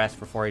going to rest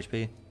for 4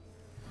 HP.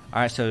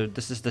 Alright, so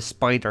this is the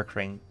Spider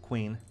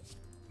Queen.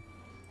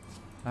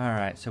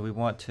 Alright, so we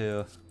want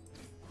to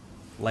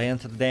lay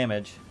into the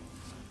damage.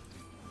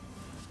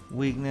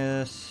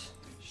 Weakness,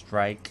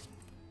 strike.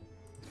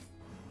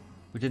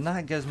 We did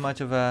not get as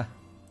much of a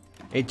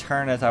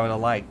turn as I would have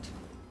liked.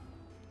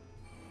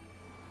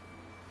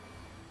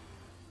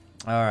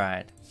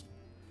 Alright.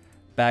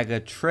 Bag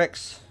of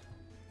tricks.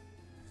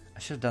 I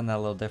should have done that a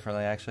little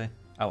differently, actually.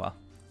 Oh well.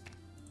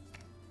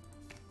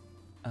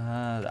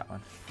 That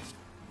one.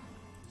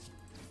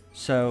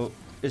 So,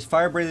 is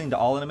fire breathing to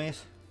all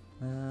enemies?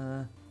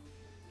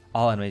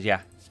 All enemies,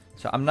 yeah.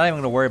 So I'm not even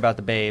going to worry about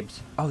the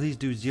babes. Oh, these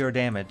do 0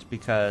 damage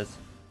because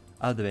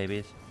of the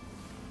babies.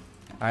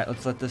 Alright,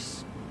 let's let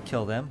this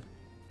kill them.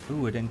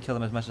 Ooh, it didn't kill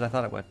them as much as I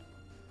thought it would.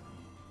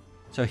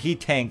 So he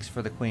tanks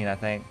for the queen, I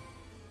think.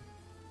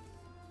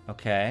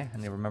 Okay, I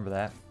need to remember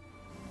that.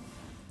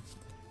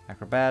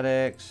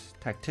 Acrobatics,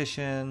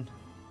 tactician.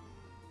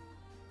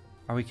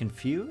 Are we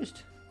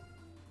confused?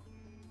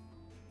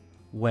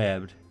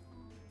 Webbed.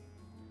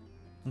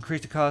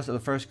 Increase the cost of the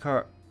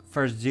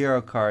first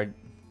 0 card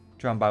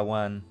drawn by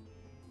 1.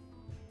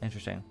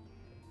 Interesting.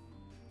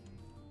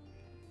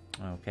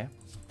 Okay.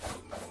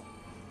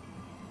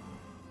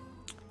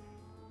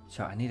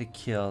 So I need to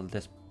kill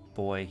this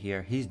boy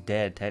here. He's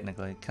dead,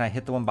 technically. Can I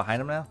hit the one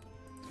behind him now?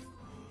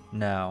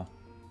 No.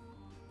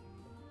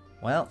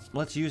 Well,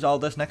 let's use all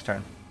this next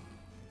turn.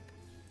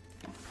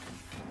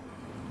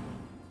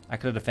 I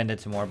could have defended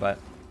some more, but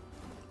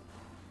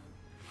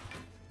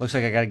looks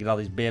like I gotta get all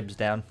these bibs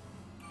down.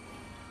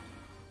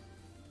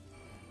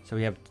 So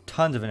we have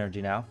tons of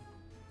energy now.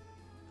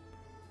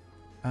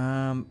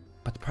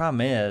 But the problem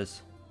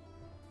is,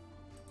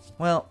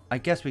 well, I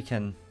guess we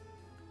can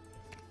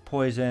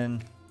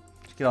poison.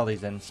 Let's get all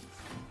these in.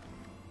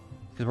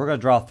 Because we're going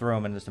to draw through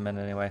them in just a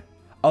minute anyway.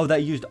 Oh,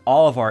 that used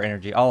all of our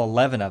energy. All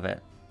 11 of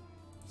it.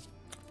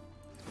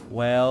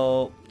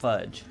 Well,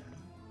 fudge.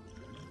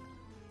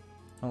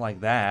 I don't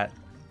like that.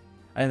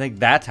 I didn't think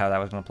that's how that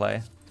was going to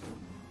play.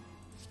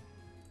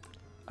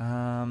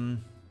 I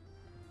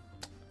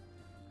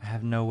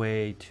have no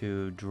way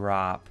to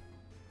drop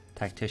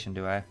Tactician,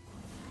 do I?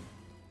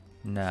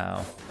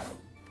 No.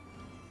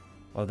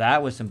 Well,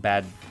 that was some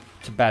bad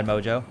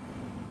mojo. I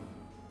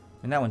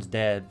mean, that one's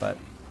dead, but...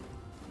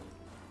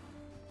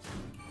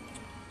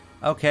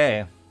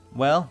 Okay.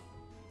 Well,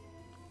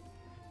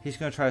 he's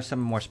going to try to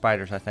summon more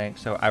spiders, I think.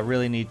 So I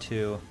really need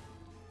to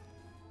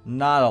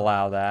not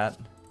allow that.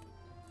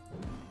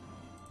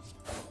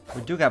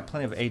 We do got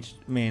plenty of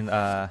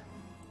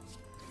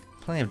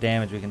plenty of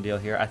damage we can deal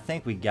here. I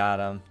think we got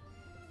him.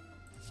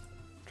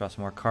 Draw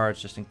some more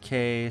cards just in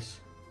case.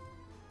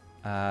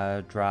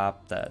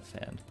 Drop that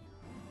fin.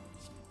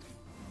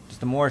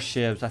 Just the more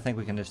shivs, I think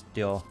we can just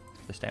deal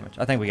this damage.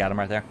 I think we got him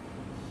right there.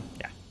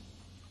 Yeah.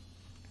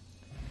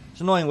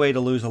 It's an annoying way to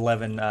lose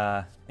 11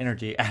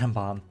 energy. Atom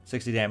bomb,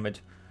 60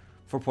 damage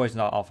for poison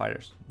to all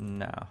fighters.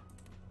 No.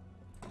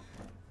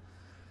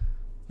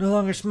 No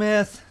longer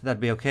Smith. That'd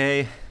be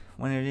okay.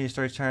 When energy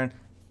starts turn,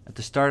 at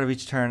the start of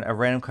each turn, a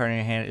random card in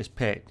your hand is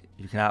picked.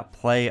 You cannot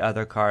play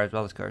other cards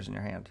while this card is in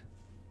your hand.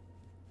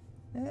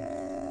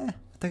 I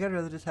think I'd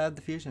rather just have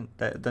the fusion,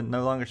 the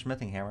no longer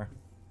smithing hammer.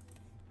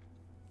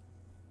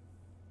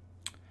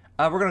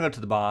 We're gonna go to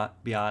the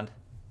beyond.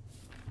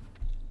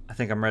 I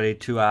think I'm ready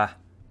to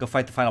go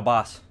fight the final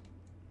boss.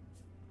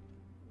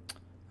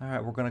 All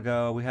right, we're gonna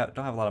go. We don't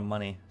have a lot of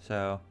money,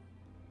 so,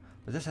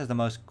 but this has the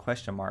most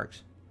question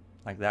marks,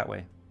 like that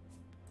way.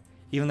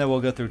 Even though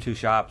we'll go through 2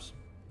 shops,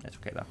 that's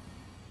okay though.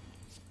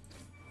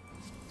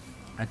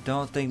 I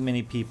don't think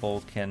many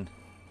people can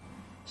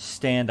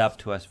stand up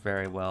to us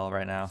very well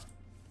right now.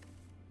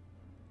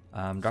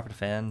 Drop a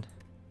defend.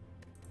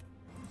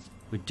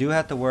 We do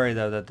have to worry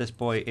though that this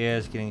boy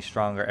is getting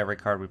stronger every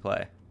card we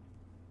play.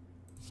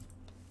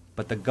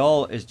 But the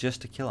goal is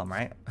just to kill him,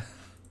 right?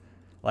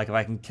 Like if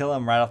I can kill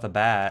him right off the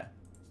bat,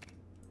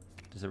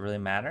 does it really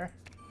matter?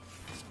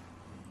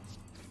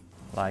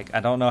 Like I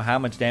don't know how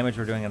much damage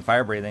we're doing in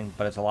fire breathing,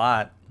 but it's a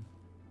lot.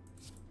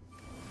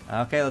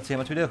 Okay, let's see how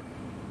much we do.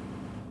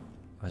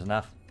 It was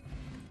enough.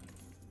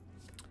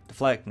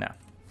 Deflect? No.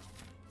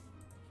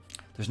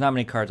 There's not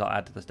many cards I'll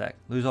add to this deck.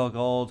 Lose all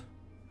gold.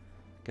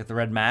 Get the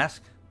red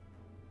mask?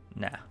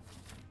 Nah.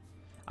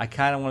 I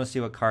kind of want to see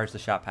what cards the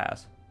shop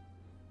has.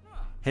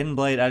 Hidden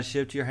Blade, add a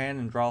shiv to your hand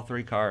and draw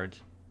 3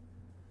 cards.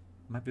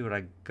 Might be what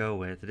I go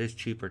with. It is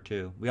cheaper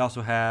too. We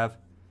also have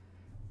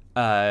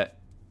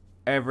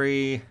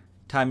every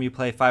time you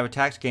play 5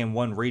 attacks, gain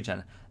 1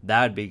 regen.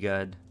 That would be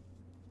good.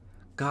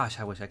 Gosh,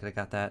 I wish I could have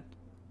got that.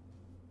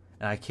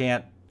 And I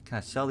can't... Can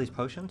I sell these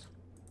potions?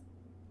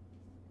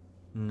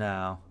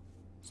 No.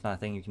 It's not a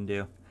thing you can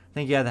do. I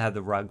think you have to have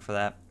the rug for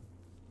that.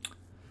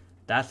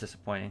 That's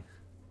disappointing.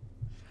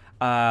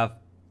 The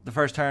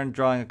first turn,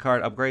 drawing a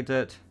card upgrades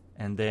it.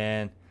 And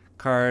then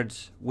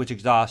cards which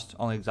exhaust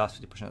only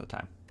exhaust 50% of the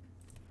time.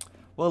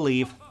 We'll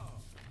leave.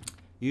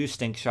 Use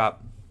Stink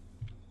Shop.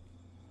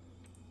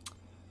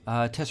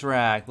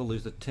 Tesseract. We'll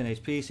lose the 10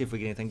 HP. See if we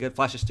get anything good.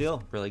 Flash of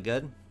Steel. Really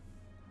good.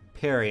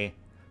 Parry.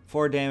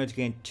 4 damage,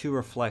 gain 2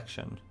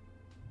 reflection.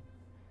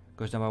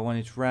 Goes down by 1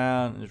 each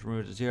round and is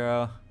removed to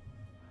 0.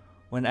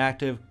 When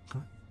active,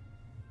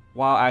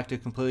 while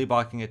active, completely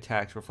blocking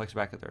attacks reflects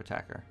back at their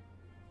attacker.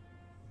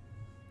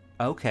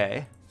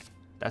 Okay,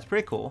 that's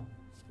pretty cool.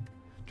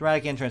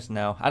 Dramatic entrance,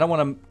 no. I don't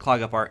want to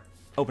clog up our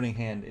opening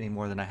hand any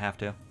more than I have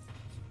to.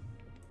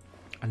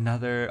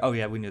 Another... Oh,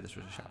 yeah, we knew this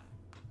was a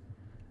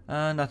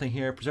shot. Nothing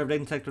here. Preserved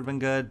insect would have been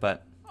good,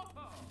 but...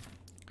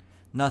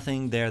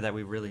 Nothing there that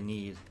we really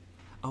need.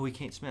 Oh, we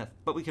can't smith.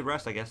 But we could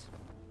rest, I guess.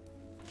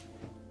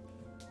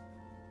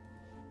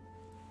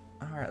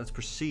 Alright, let's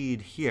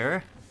proceed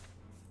here.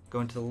 Go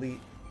into the lead.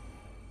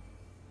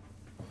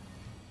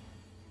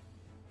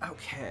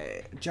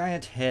 Okay.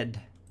 Giant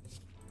head.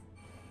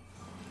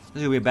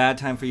 This is going to be a bad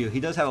time for you.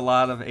 He does have a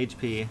lot of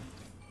HP.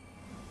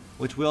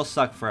 Which will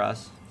suck for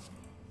us.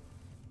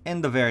 In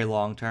the very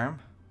long term.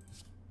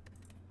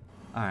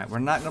 Alright, we're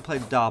not going to play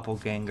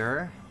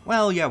Doppelganger.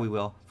 Well, yeah, we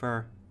will.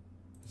 For...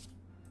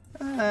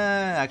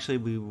 actually,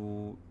 we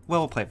will... Well,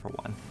 we'll play for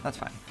 1. That's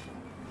fine.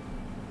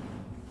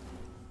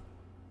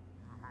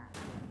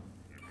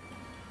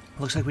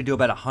 Looks like we do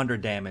about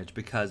 100 damage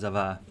because of,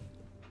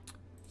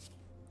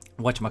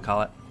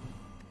 whatchamacallit.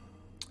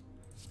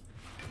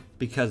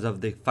 Because of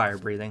the fire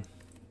breathing.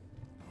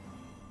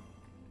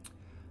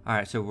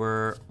 Alright, so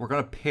we're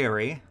going to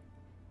parry.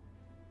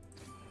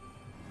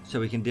 So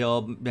we can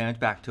deal damage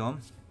back to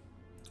him.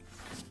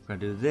 We're going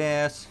to do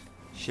this.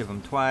 Shiv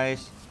him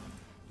twice.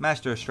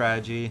 Master of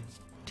Strategy.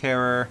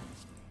 Terror.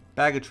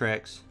 Bag of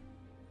Tricks.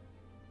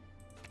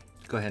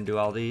 Let's go ahead and do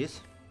all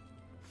these.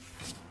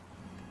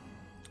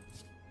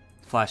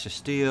 Flash of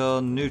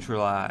Steel.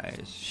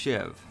 Neutralize.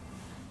 Shiv.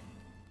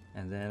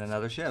 And then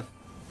another Shiv.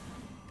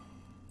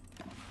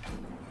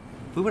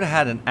 If we would have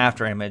had an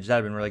after image, that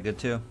would have been really good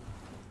too.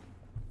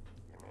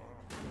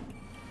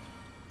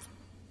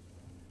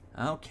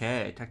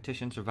 Okay,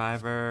 Tactician,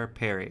 Survivor,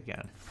 parry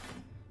again.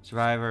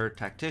 Survivor,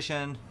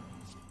 Tactician,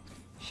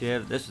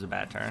 Shiv. This is a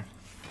bad turn.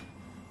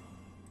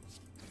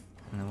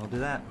 And then we'll do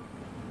that.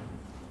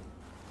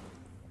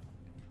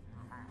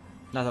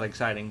 Not that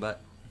exciting,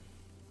 but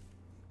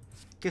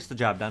gets the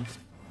job done.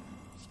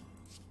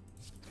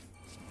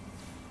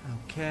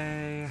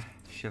 Okay,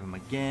 Shiv him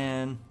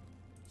again.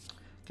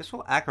 Guess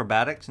we'll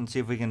acrobatics and see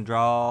if we can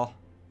draw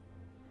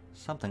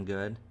something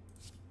good.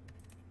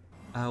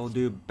 We'll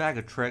do Bag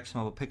of Tricks,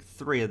 and we'll pick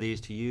 3 of these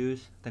to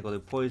use. I think we'll do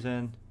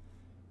Poison,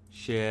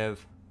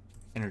 Shiv,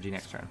 Energy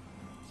next turn.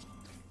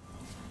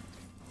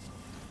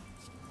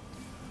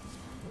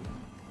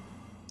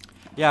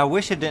 Yeah, I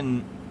wish it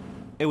didn't...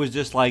 It was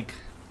just like...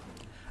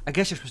 I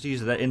guess you're supposed to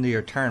use it at the end of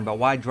your turn, but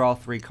why draw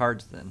 3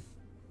 cards then?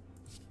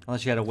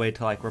 Unless you had a way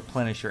to, like,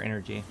 replenish your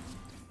energy.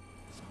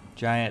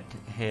 Giant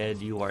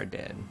head, you are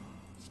dead.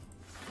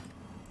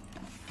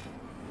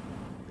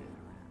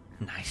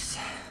 Nice.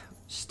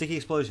 Sticky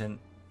Explosion.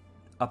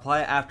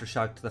 Apply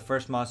Aftershock to the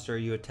first monster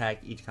you attack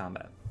each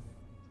combat.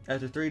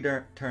 After 3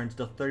 turns,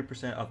 deal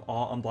 30% of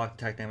all unblocked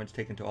attack damage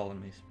taken to all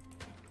enemies.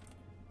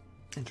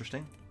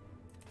 Interesting.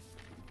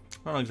 I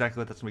don't know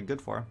exactly what that's going to be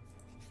good for.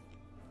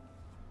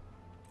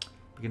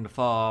 Begin to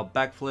fall.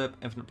 Backflip.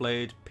 Infinite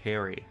Blade.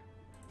 Parry.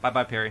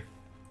 Bye-bye, parry.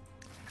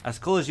 As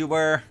cool as you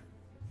were,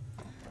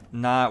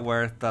 not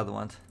worth the other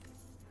ones.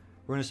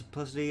 Ruinous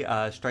Simplicity.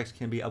 Strikes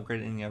can be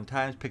upgraded any other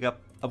times. Pick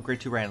up.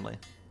 Upgrade to randomly.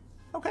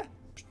 Okay.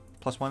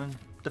 +1 and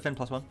defend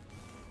 +1.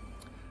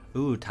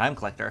 Ooh, Time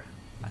Collector.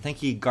 I think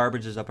he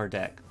garbages up our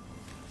deck.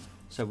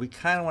 So we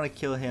kind of want to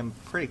kill him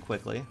pretty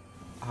quickly.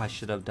 Oh, I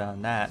should have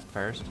done that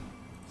first.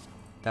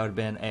 That would have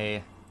been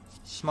a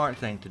smart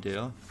thing to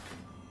do.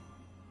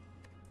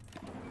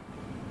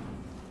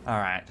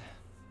 Alright.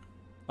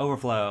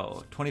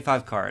 Overflow.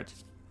 25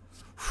 cards.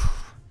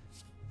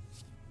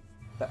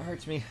 That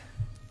hurts me.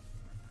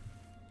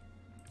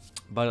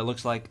 But it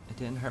looks like it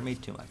didn't hurt me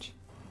too much.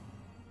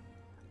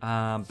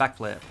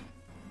 Backflip.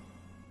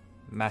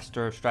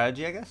 Master of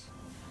Strategy, I guess?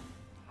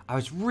 I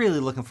was really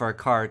looking for a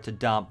card to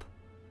dump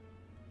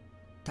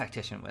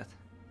Tactician with.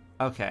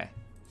 Okay.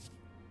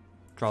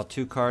 Draw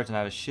 2 cards and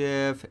add a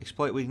Shiv.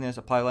 Exploit weakness.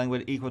 Apply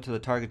language equal to the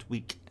target's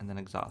weak. And then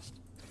exhaust.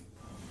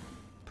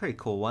 Pretty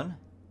cool one.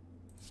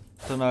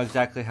 Don't know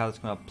exactly how it's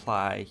going to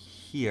apply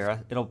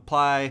here. It'll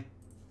apply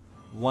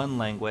 1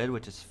 language,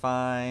 which is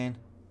fine.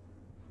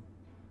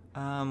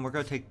 We're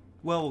going to take...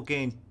 Well, we'll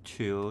gain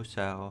 2,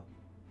 so...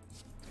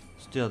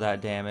 Steal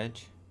that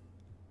damage.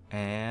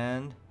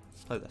 And...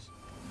 Play this.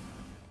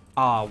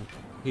 Oh,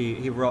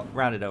 he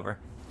rounded over.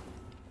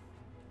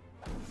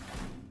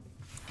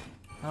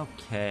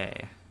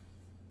 Okay.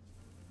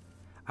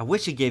 I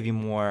wish it gave you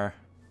more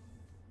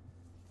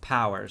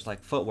powers,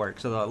 like footwork,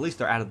 so at least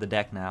they're out of the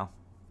deck now.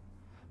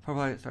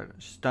 Probably start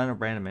stun a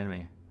random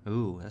enemy.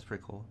 Ooh, that's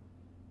pretty cool.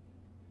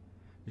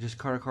 You just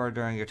card a card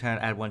during your turn,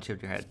 add 1 Shiv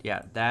to your head.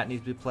 Yeah, that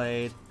needs to be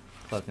played.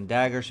 Cloak and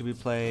Dagger should be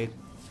played.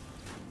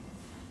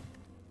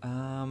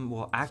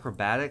 Well,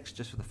 acrobatics,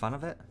 just for the fun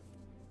of it.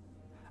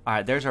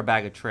 Alright, there's our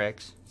Bag of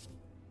Tricks.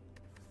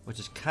 Which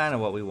is kind of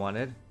what we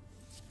wanted.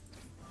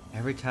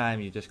 Every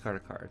time you discard a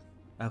card.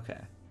 Okay.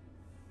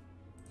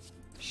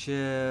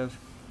 Shiv.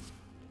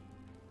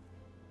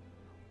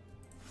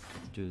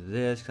 Do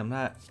this, because I'm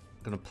not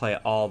going to play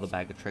all the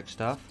Bag of Tricks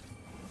stuff.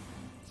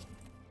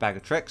 Bag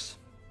of Tricks.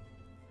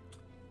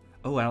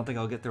 Oh, I don't think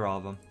I'll get through all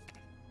of them.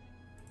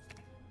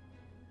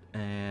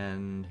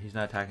 And he's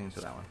not attacking,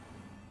 so that one.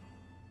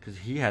 Because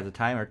he has a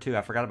timer too.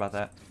 I forgot about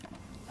that.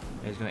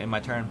 He's going to end my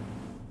turn.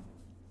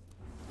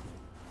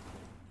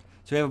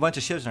 So we have a bunch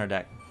of shivs in our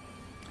deck.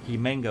 He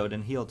mangoed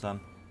and healed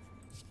some.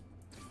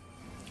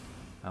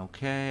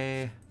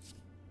 Okay.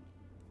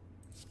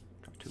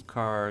 Drop 2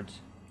 cards.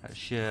 Got a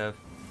shiv.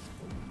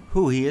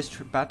 Whew, he is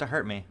about to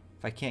hurt me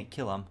if I can't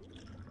kill him.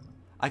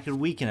 I could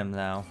weaken him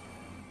though.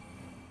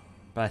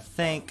 But I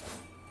think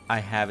I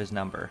have his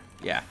number.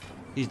 Yeah,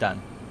 he's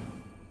done.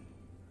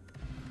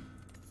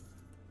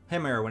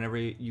 Hammer, whenever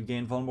you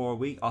gain vulnerable or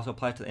weak, also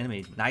apply to the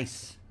enemy.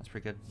 Nice. That's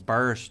pretty good.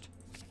 Burst.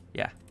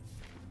 Yeah.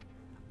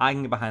 I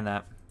can get behind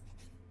that.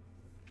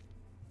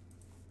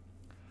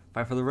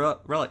 Fight for the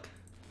relic.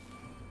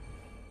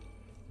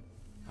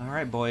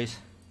 Alright, boys.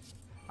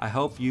 I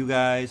hope you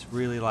guys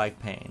really like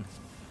pain.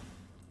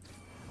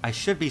 I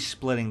should be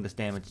splitting this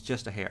damage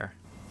just a hair.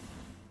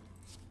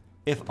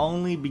 If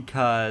only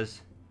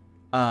because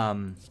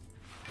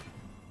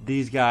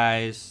these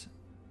guys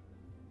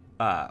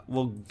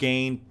will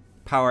gain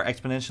power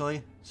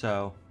exponentially,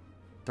 so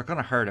they're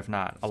gonna hurt if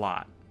not a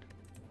lot.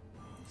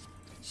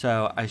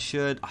 So I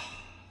should.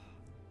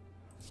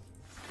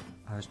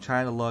 I was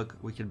trying to look.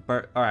 We could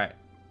burst. All right,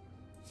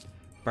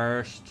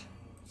 burst,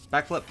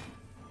 backflip. All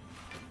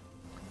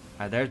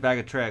right, there's bag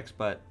of tricks,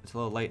 but it's a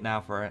little late now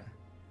for it.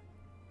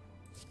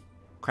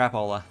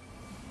 Crapola.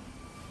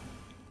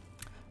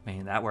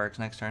 Man, that works.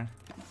 Next turn.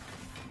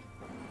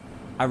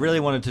 I really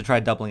wanted to try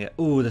doubling it.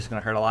 Ooh, this is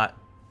gonna hurt a lot.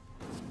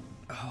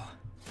 Oh,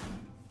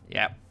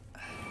 yep.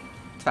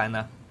 It's fine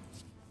though.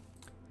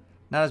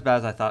 Not as bad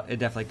as I thought. It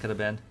definitely could have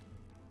been.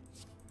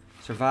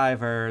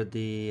 Survivor,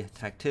 the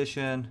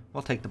tactician.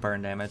 We'll take the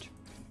burn damage.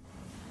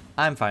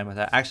 I'm fine with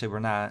that. Actually, we're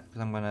not,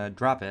 because I'm gonna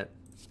drop it.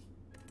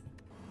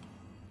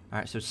 All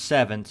right, so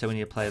 7. So we need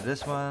to play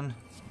this one.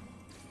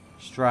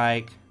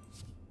 Strike.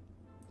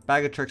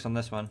 Bag of tricks on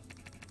this one.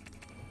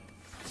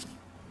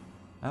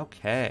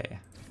 Okay.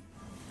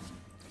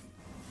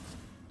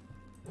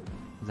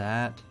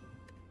 That.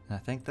 I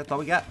think that's all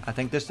we got. I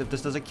think this, if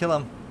this doesn't kill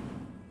him,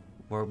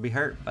 we'll be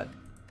hurt. But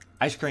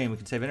ice cream, we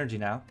can save energy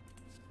now.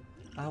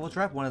 We'll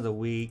drop one of the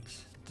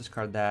weaks,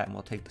 discard that, and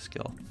we'll take the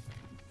skill.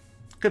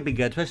 Could be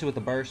good, especially with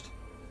the burst.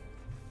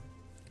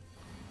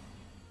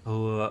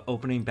 Oh,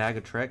 opening bag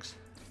of tricks.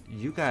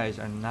 You guys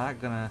are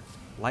not gonna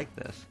like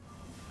this.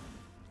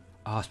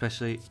 Oh,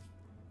 especially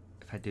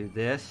if I do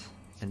this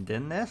and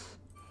then this.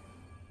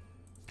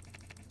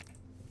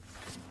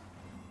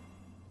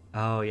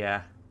 Oh,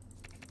 yeah.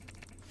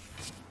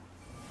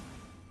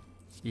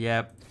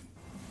 Yep.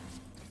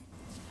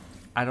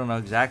 I don't know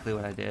exactly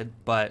what I did,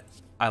 but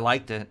I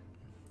liked it.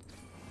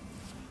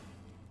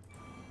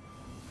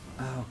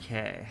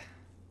 Okay.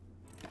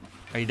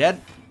 Are you dead?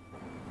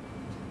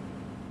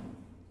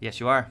 Yes,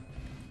 you are.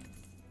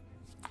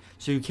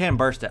 So you can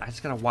burst it. I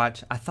just gotta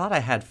watch. I thought I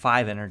had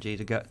 5 energy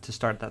to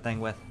start that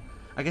thing with.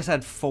 I guess I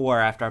had 4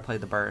 after I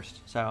played the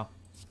burst. So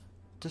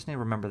just need to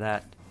remember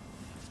that.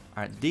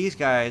 Alright, these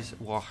guys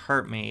will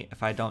hurt me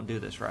if I don't do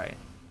this right.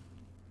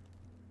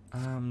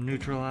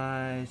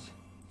 Neutralize.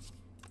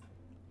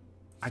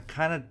 I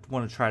kind of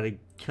want to try to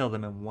kill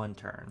them in 1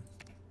 turn.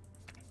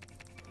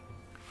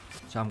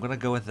 So I'm going to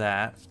go with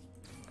that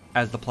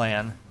as the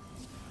plan.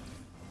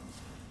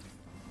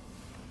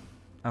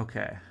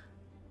 Okay.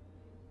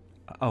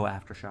 Oh,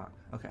 aftershock.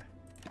 Okay.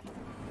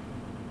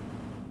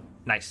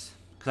 Nice.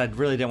 Because I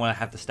really didn't want to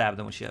have to stab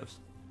them with shivs.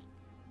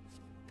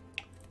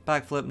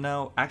 Backflip,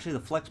 no. Actually, the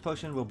flex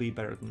potion will be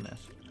better than this.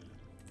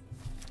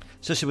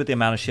 Especially with the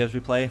amount of shivs we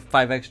play.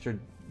 5 extra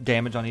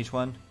damage on each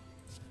one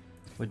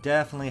would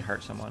definitely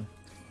hurt someone.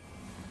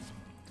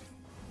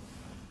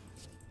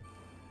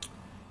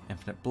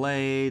 Infinite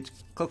Blades,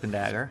 Cloak and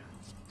Dagger.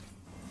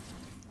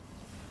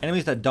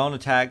 Enemies that don't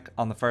attack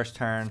on the first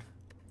turn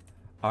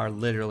are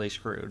literally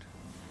screwed.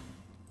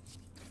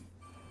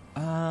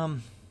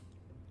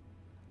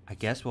 I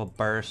guess we'll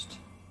burst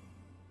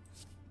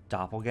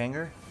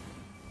Doppelganger.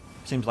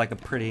 Seems like a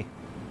pretty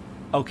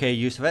okay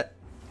use of it.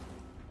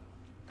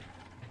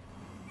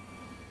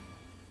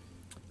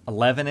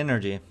 11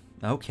 energy.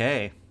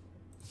 Okay.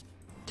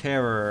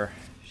 Terror,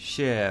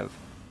 Shiv,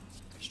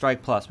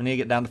 Strike Plus. We need to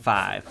get down to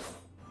 5.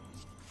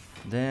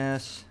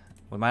 This,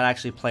 we might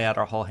actually play out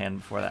our whole hand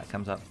before that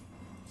comes up.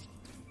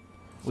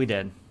 We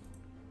did.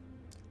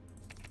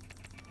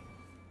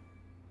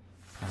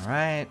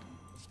 Alright.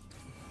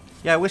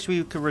 Yeah, I wish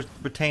we could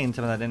retain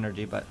some of that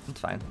energy, but it's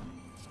fine.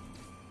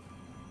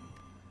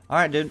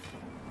 Alright, dude.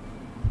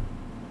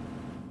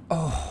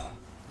 Oh,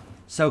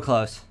 so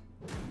close.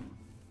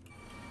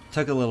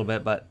 Took a little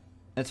bit, but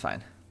it's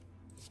fine.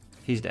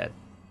 He's dead.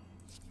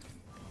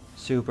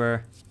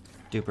 Super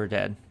duper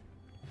dead.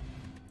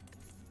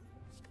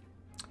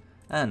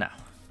 No.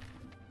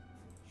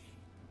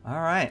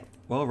 Alright,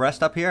 we'll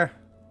rest up here.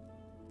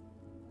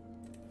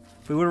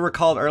 If we would have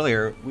recalled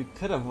earlier, we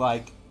could have,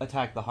 like,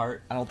 attacked the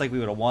heart. I don't think we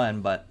would have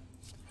won, but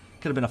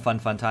could have been a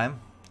fun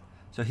time.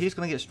 So he's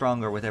going to get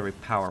stronger with every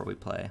power we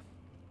play.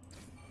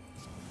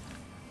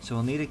 So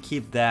we'll need to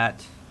keep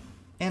that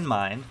in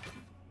mind.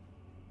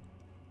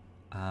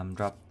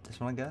 Drop this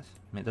one, I guess.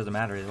 I mean, it doesn't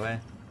matter either way.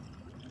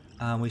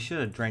 We should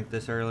have drank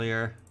this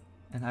earlier,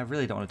 and I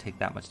really don't want to take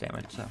that much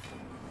damage, so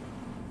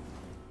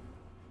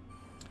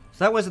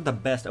that wasn't the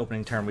best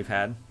opening turn we've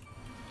had.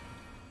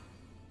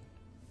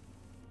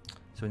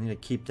 So we need to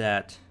keep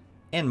that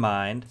in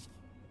mind.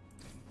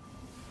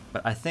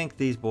 But I think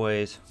these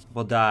boys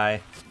will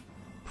die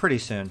pretty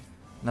soon.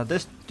 Now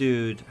this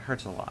dude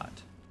hurts a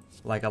lot.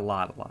 Like a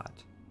lot.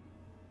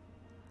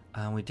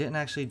 We didn't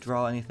actually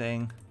draw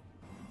anything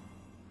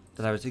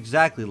that I was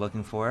exactly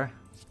looking for.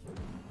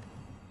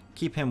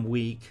 Keep him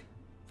weak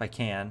if I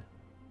can.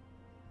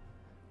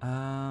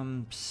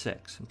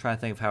 6. I'm trying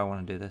to think of how I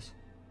want to do this.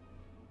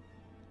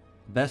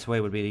 The best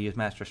way would be to use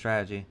Master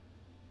Strategy.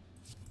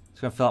 It's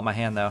going to fill up my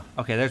hand though.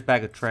 Okay, there's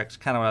Bag of Tricks.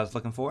 Kind of what I was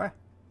looking for.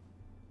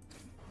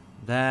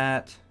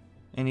 That.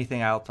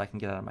 Anything else I can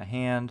get out of my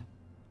hand.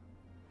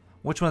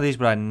 Which one of these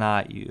would I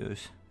not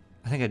use?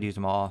 I think I'd use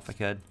them all if I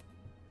could.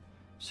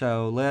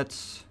 So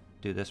let's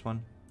do this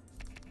one.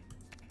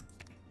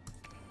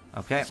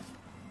 Okay.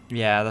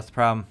 Yeah, that's the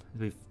problem.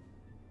 We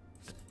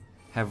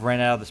have ran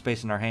out of the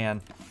space in our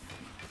hand.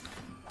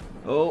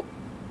 Oh.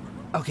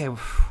 Okay.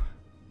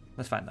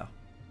 That's fine though.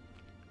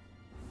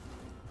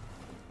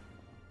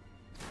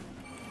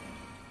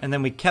 And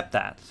then we kept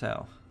that,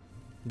 so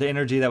the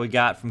energy that we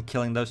got from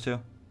killing those two.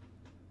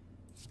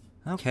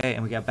 Okay,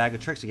 and we got Bag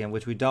of Tricks again,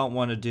 which we don't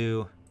want to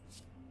do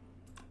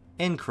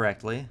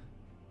incorrectly.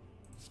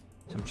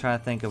 So I'm trying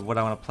to think of what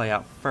I want to play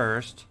out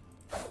first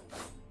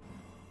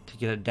to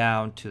get it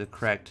down to the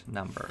correct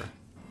number.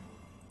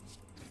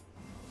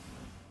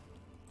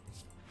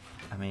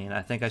 I mean,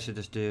 I think I should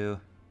just do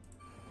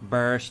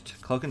Burst,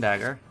 Cloak and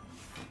Dagger.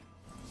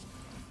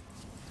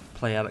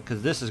 Play out,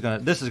 because this is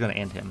gonna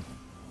end him.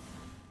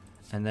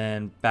 And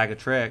then Bag of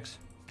Tricks.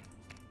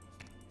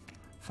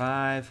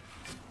 5.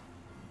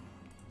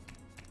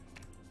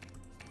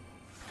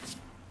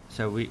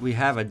 So we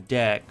have a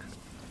deck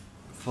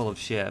full of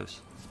shivs.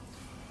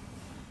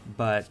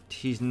 But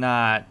he's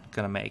not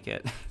gonna make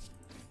it.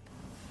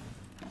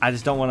 I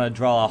just don't want to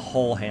draw a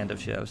whole hand of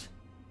shivs.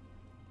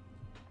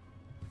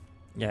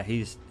 Yeah,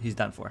 he's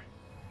done for.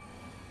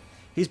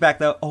 He's back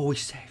though. Oh, we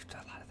saved a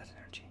lot of that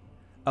energy.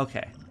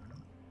 Okay.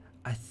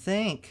 I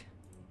think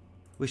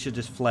we should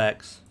just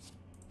flex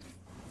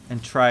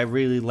and try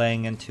really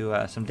laying into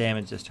some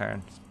damage this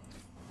turn.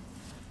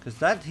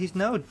 Because he's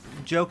no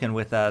joking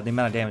with the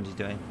amount of damage he's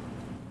doing.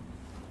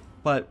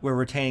 But we're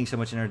retaining so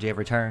much energy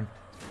every turn.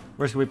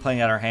 We're just going to be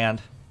playing out our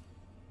hand.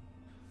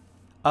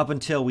 Up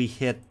until we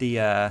hit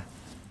the,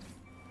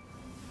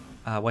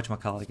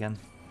 whatchamacallit again.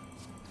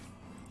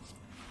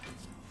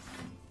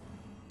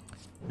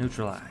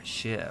 Neutralize,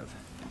 Shiv.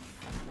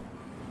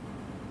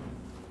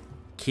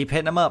 Keep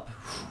hitting them up.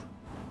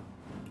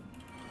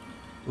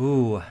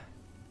 Ooh.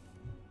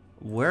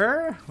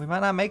 We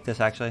might not make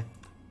this, actually.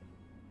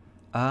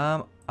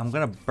 I'm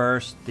going to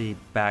burst the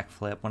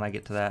backflip when I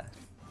get to that.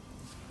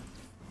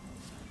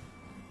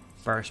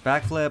 Burst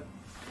backflip.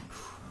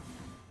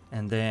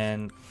 And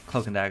then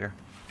Cloak and Dagger.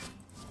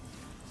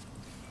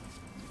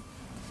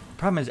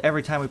 Problem is,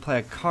 every time we play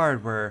a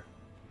card, we're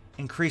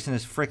increasing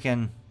his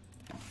freaking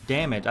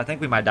damage. I think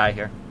we might die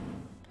here.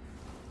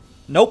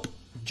 Nope.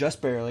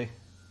 Just barely.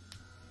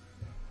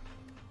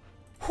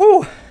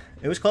 Whew.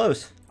 It was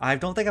close. I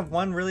don't think I've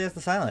won really as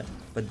the Silent.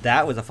 But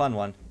that was a fun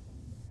one.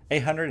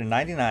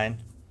 899.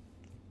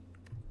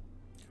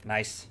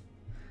 Nice.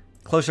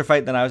 Closer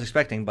fight than I was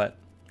expecting, but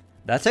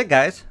that's it,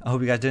 guys. I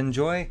hope you guys did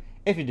enjoy.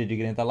 If you did, you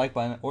can hit that like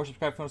button or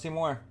subscribe if you want to see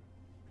more.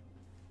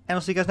 And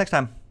I'll see you guys next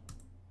time.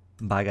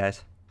 Bye,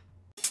 guys.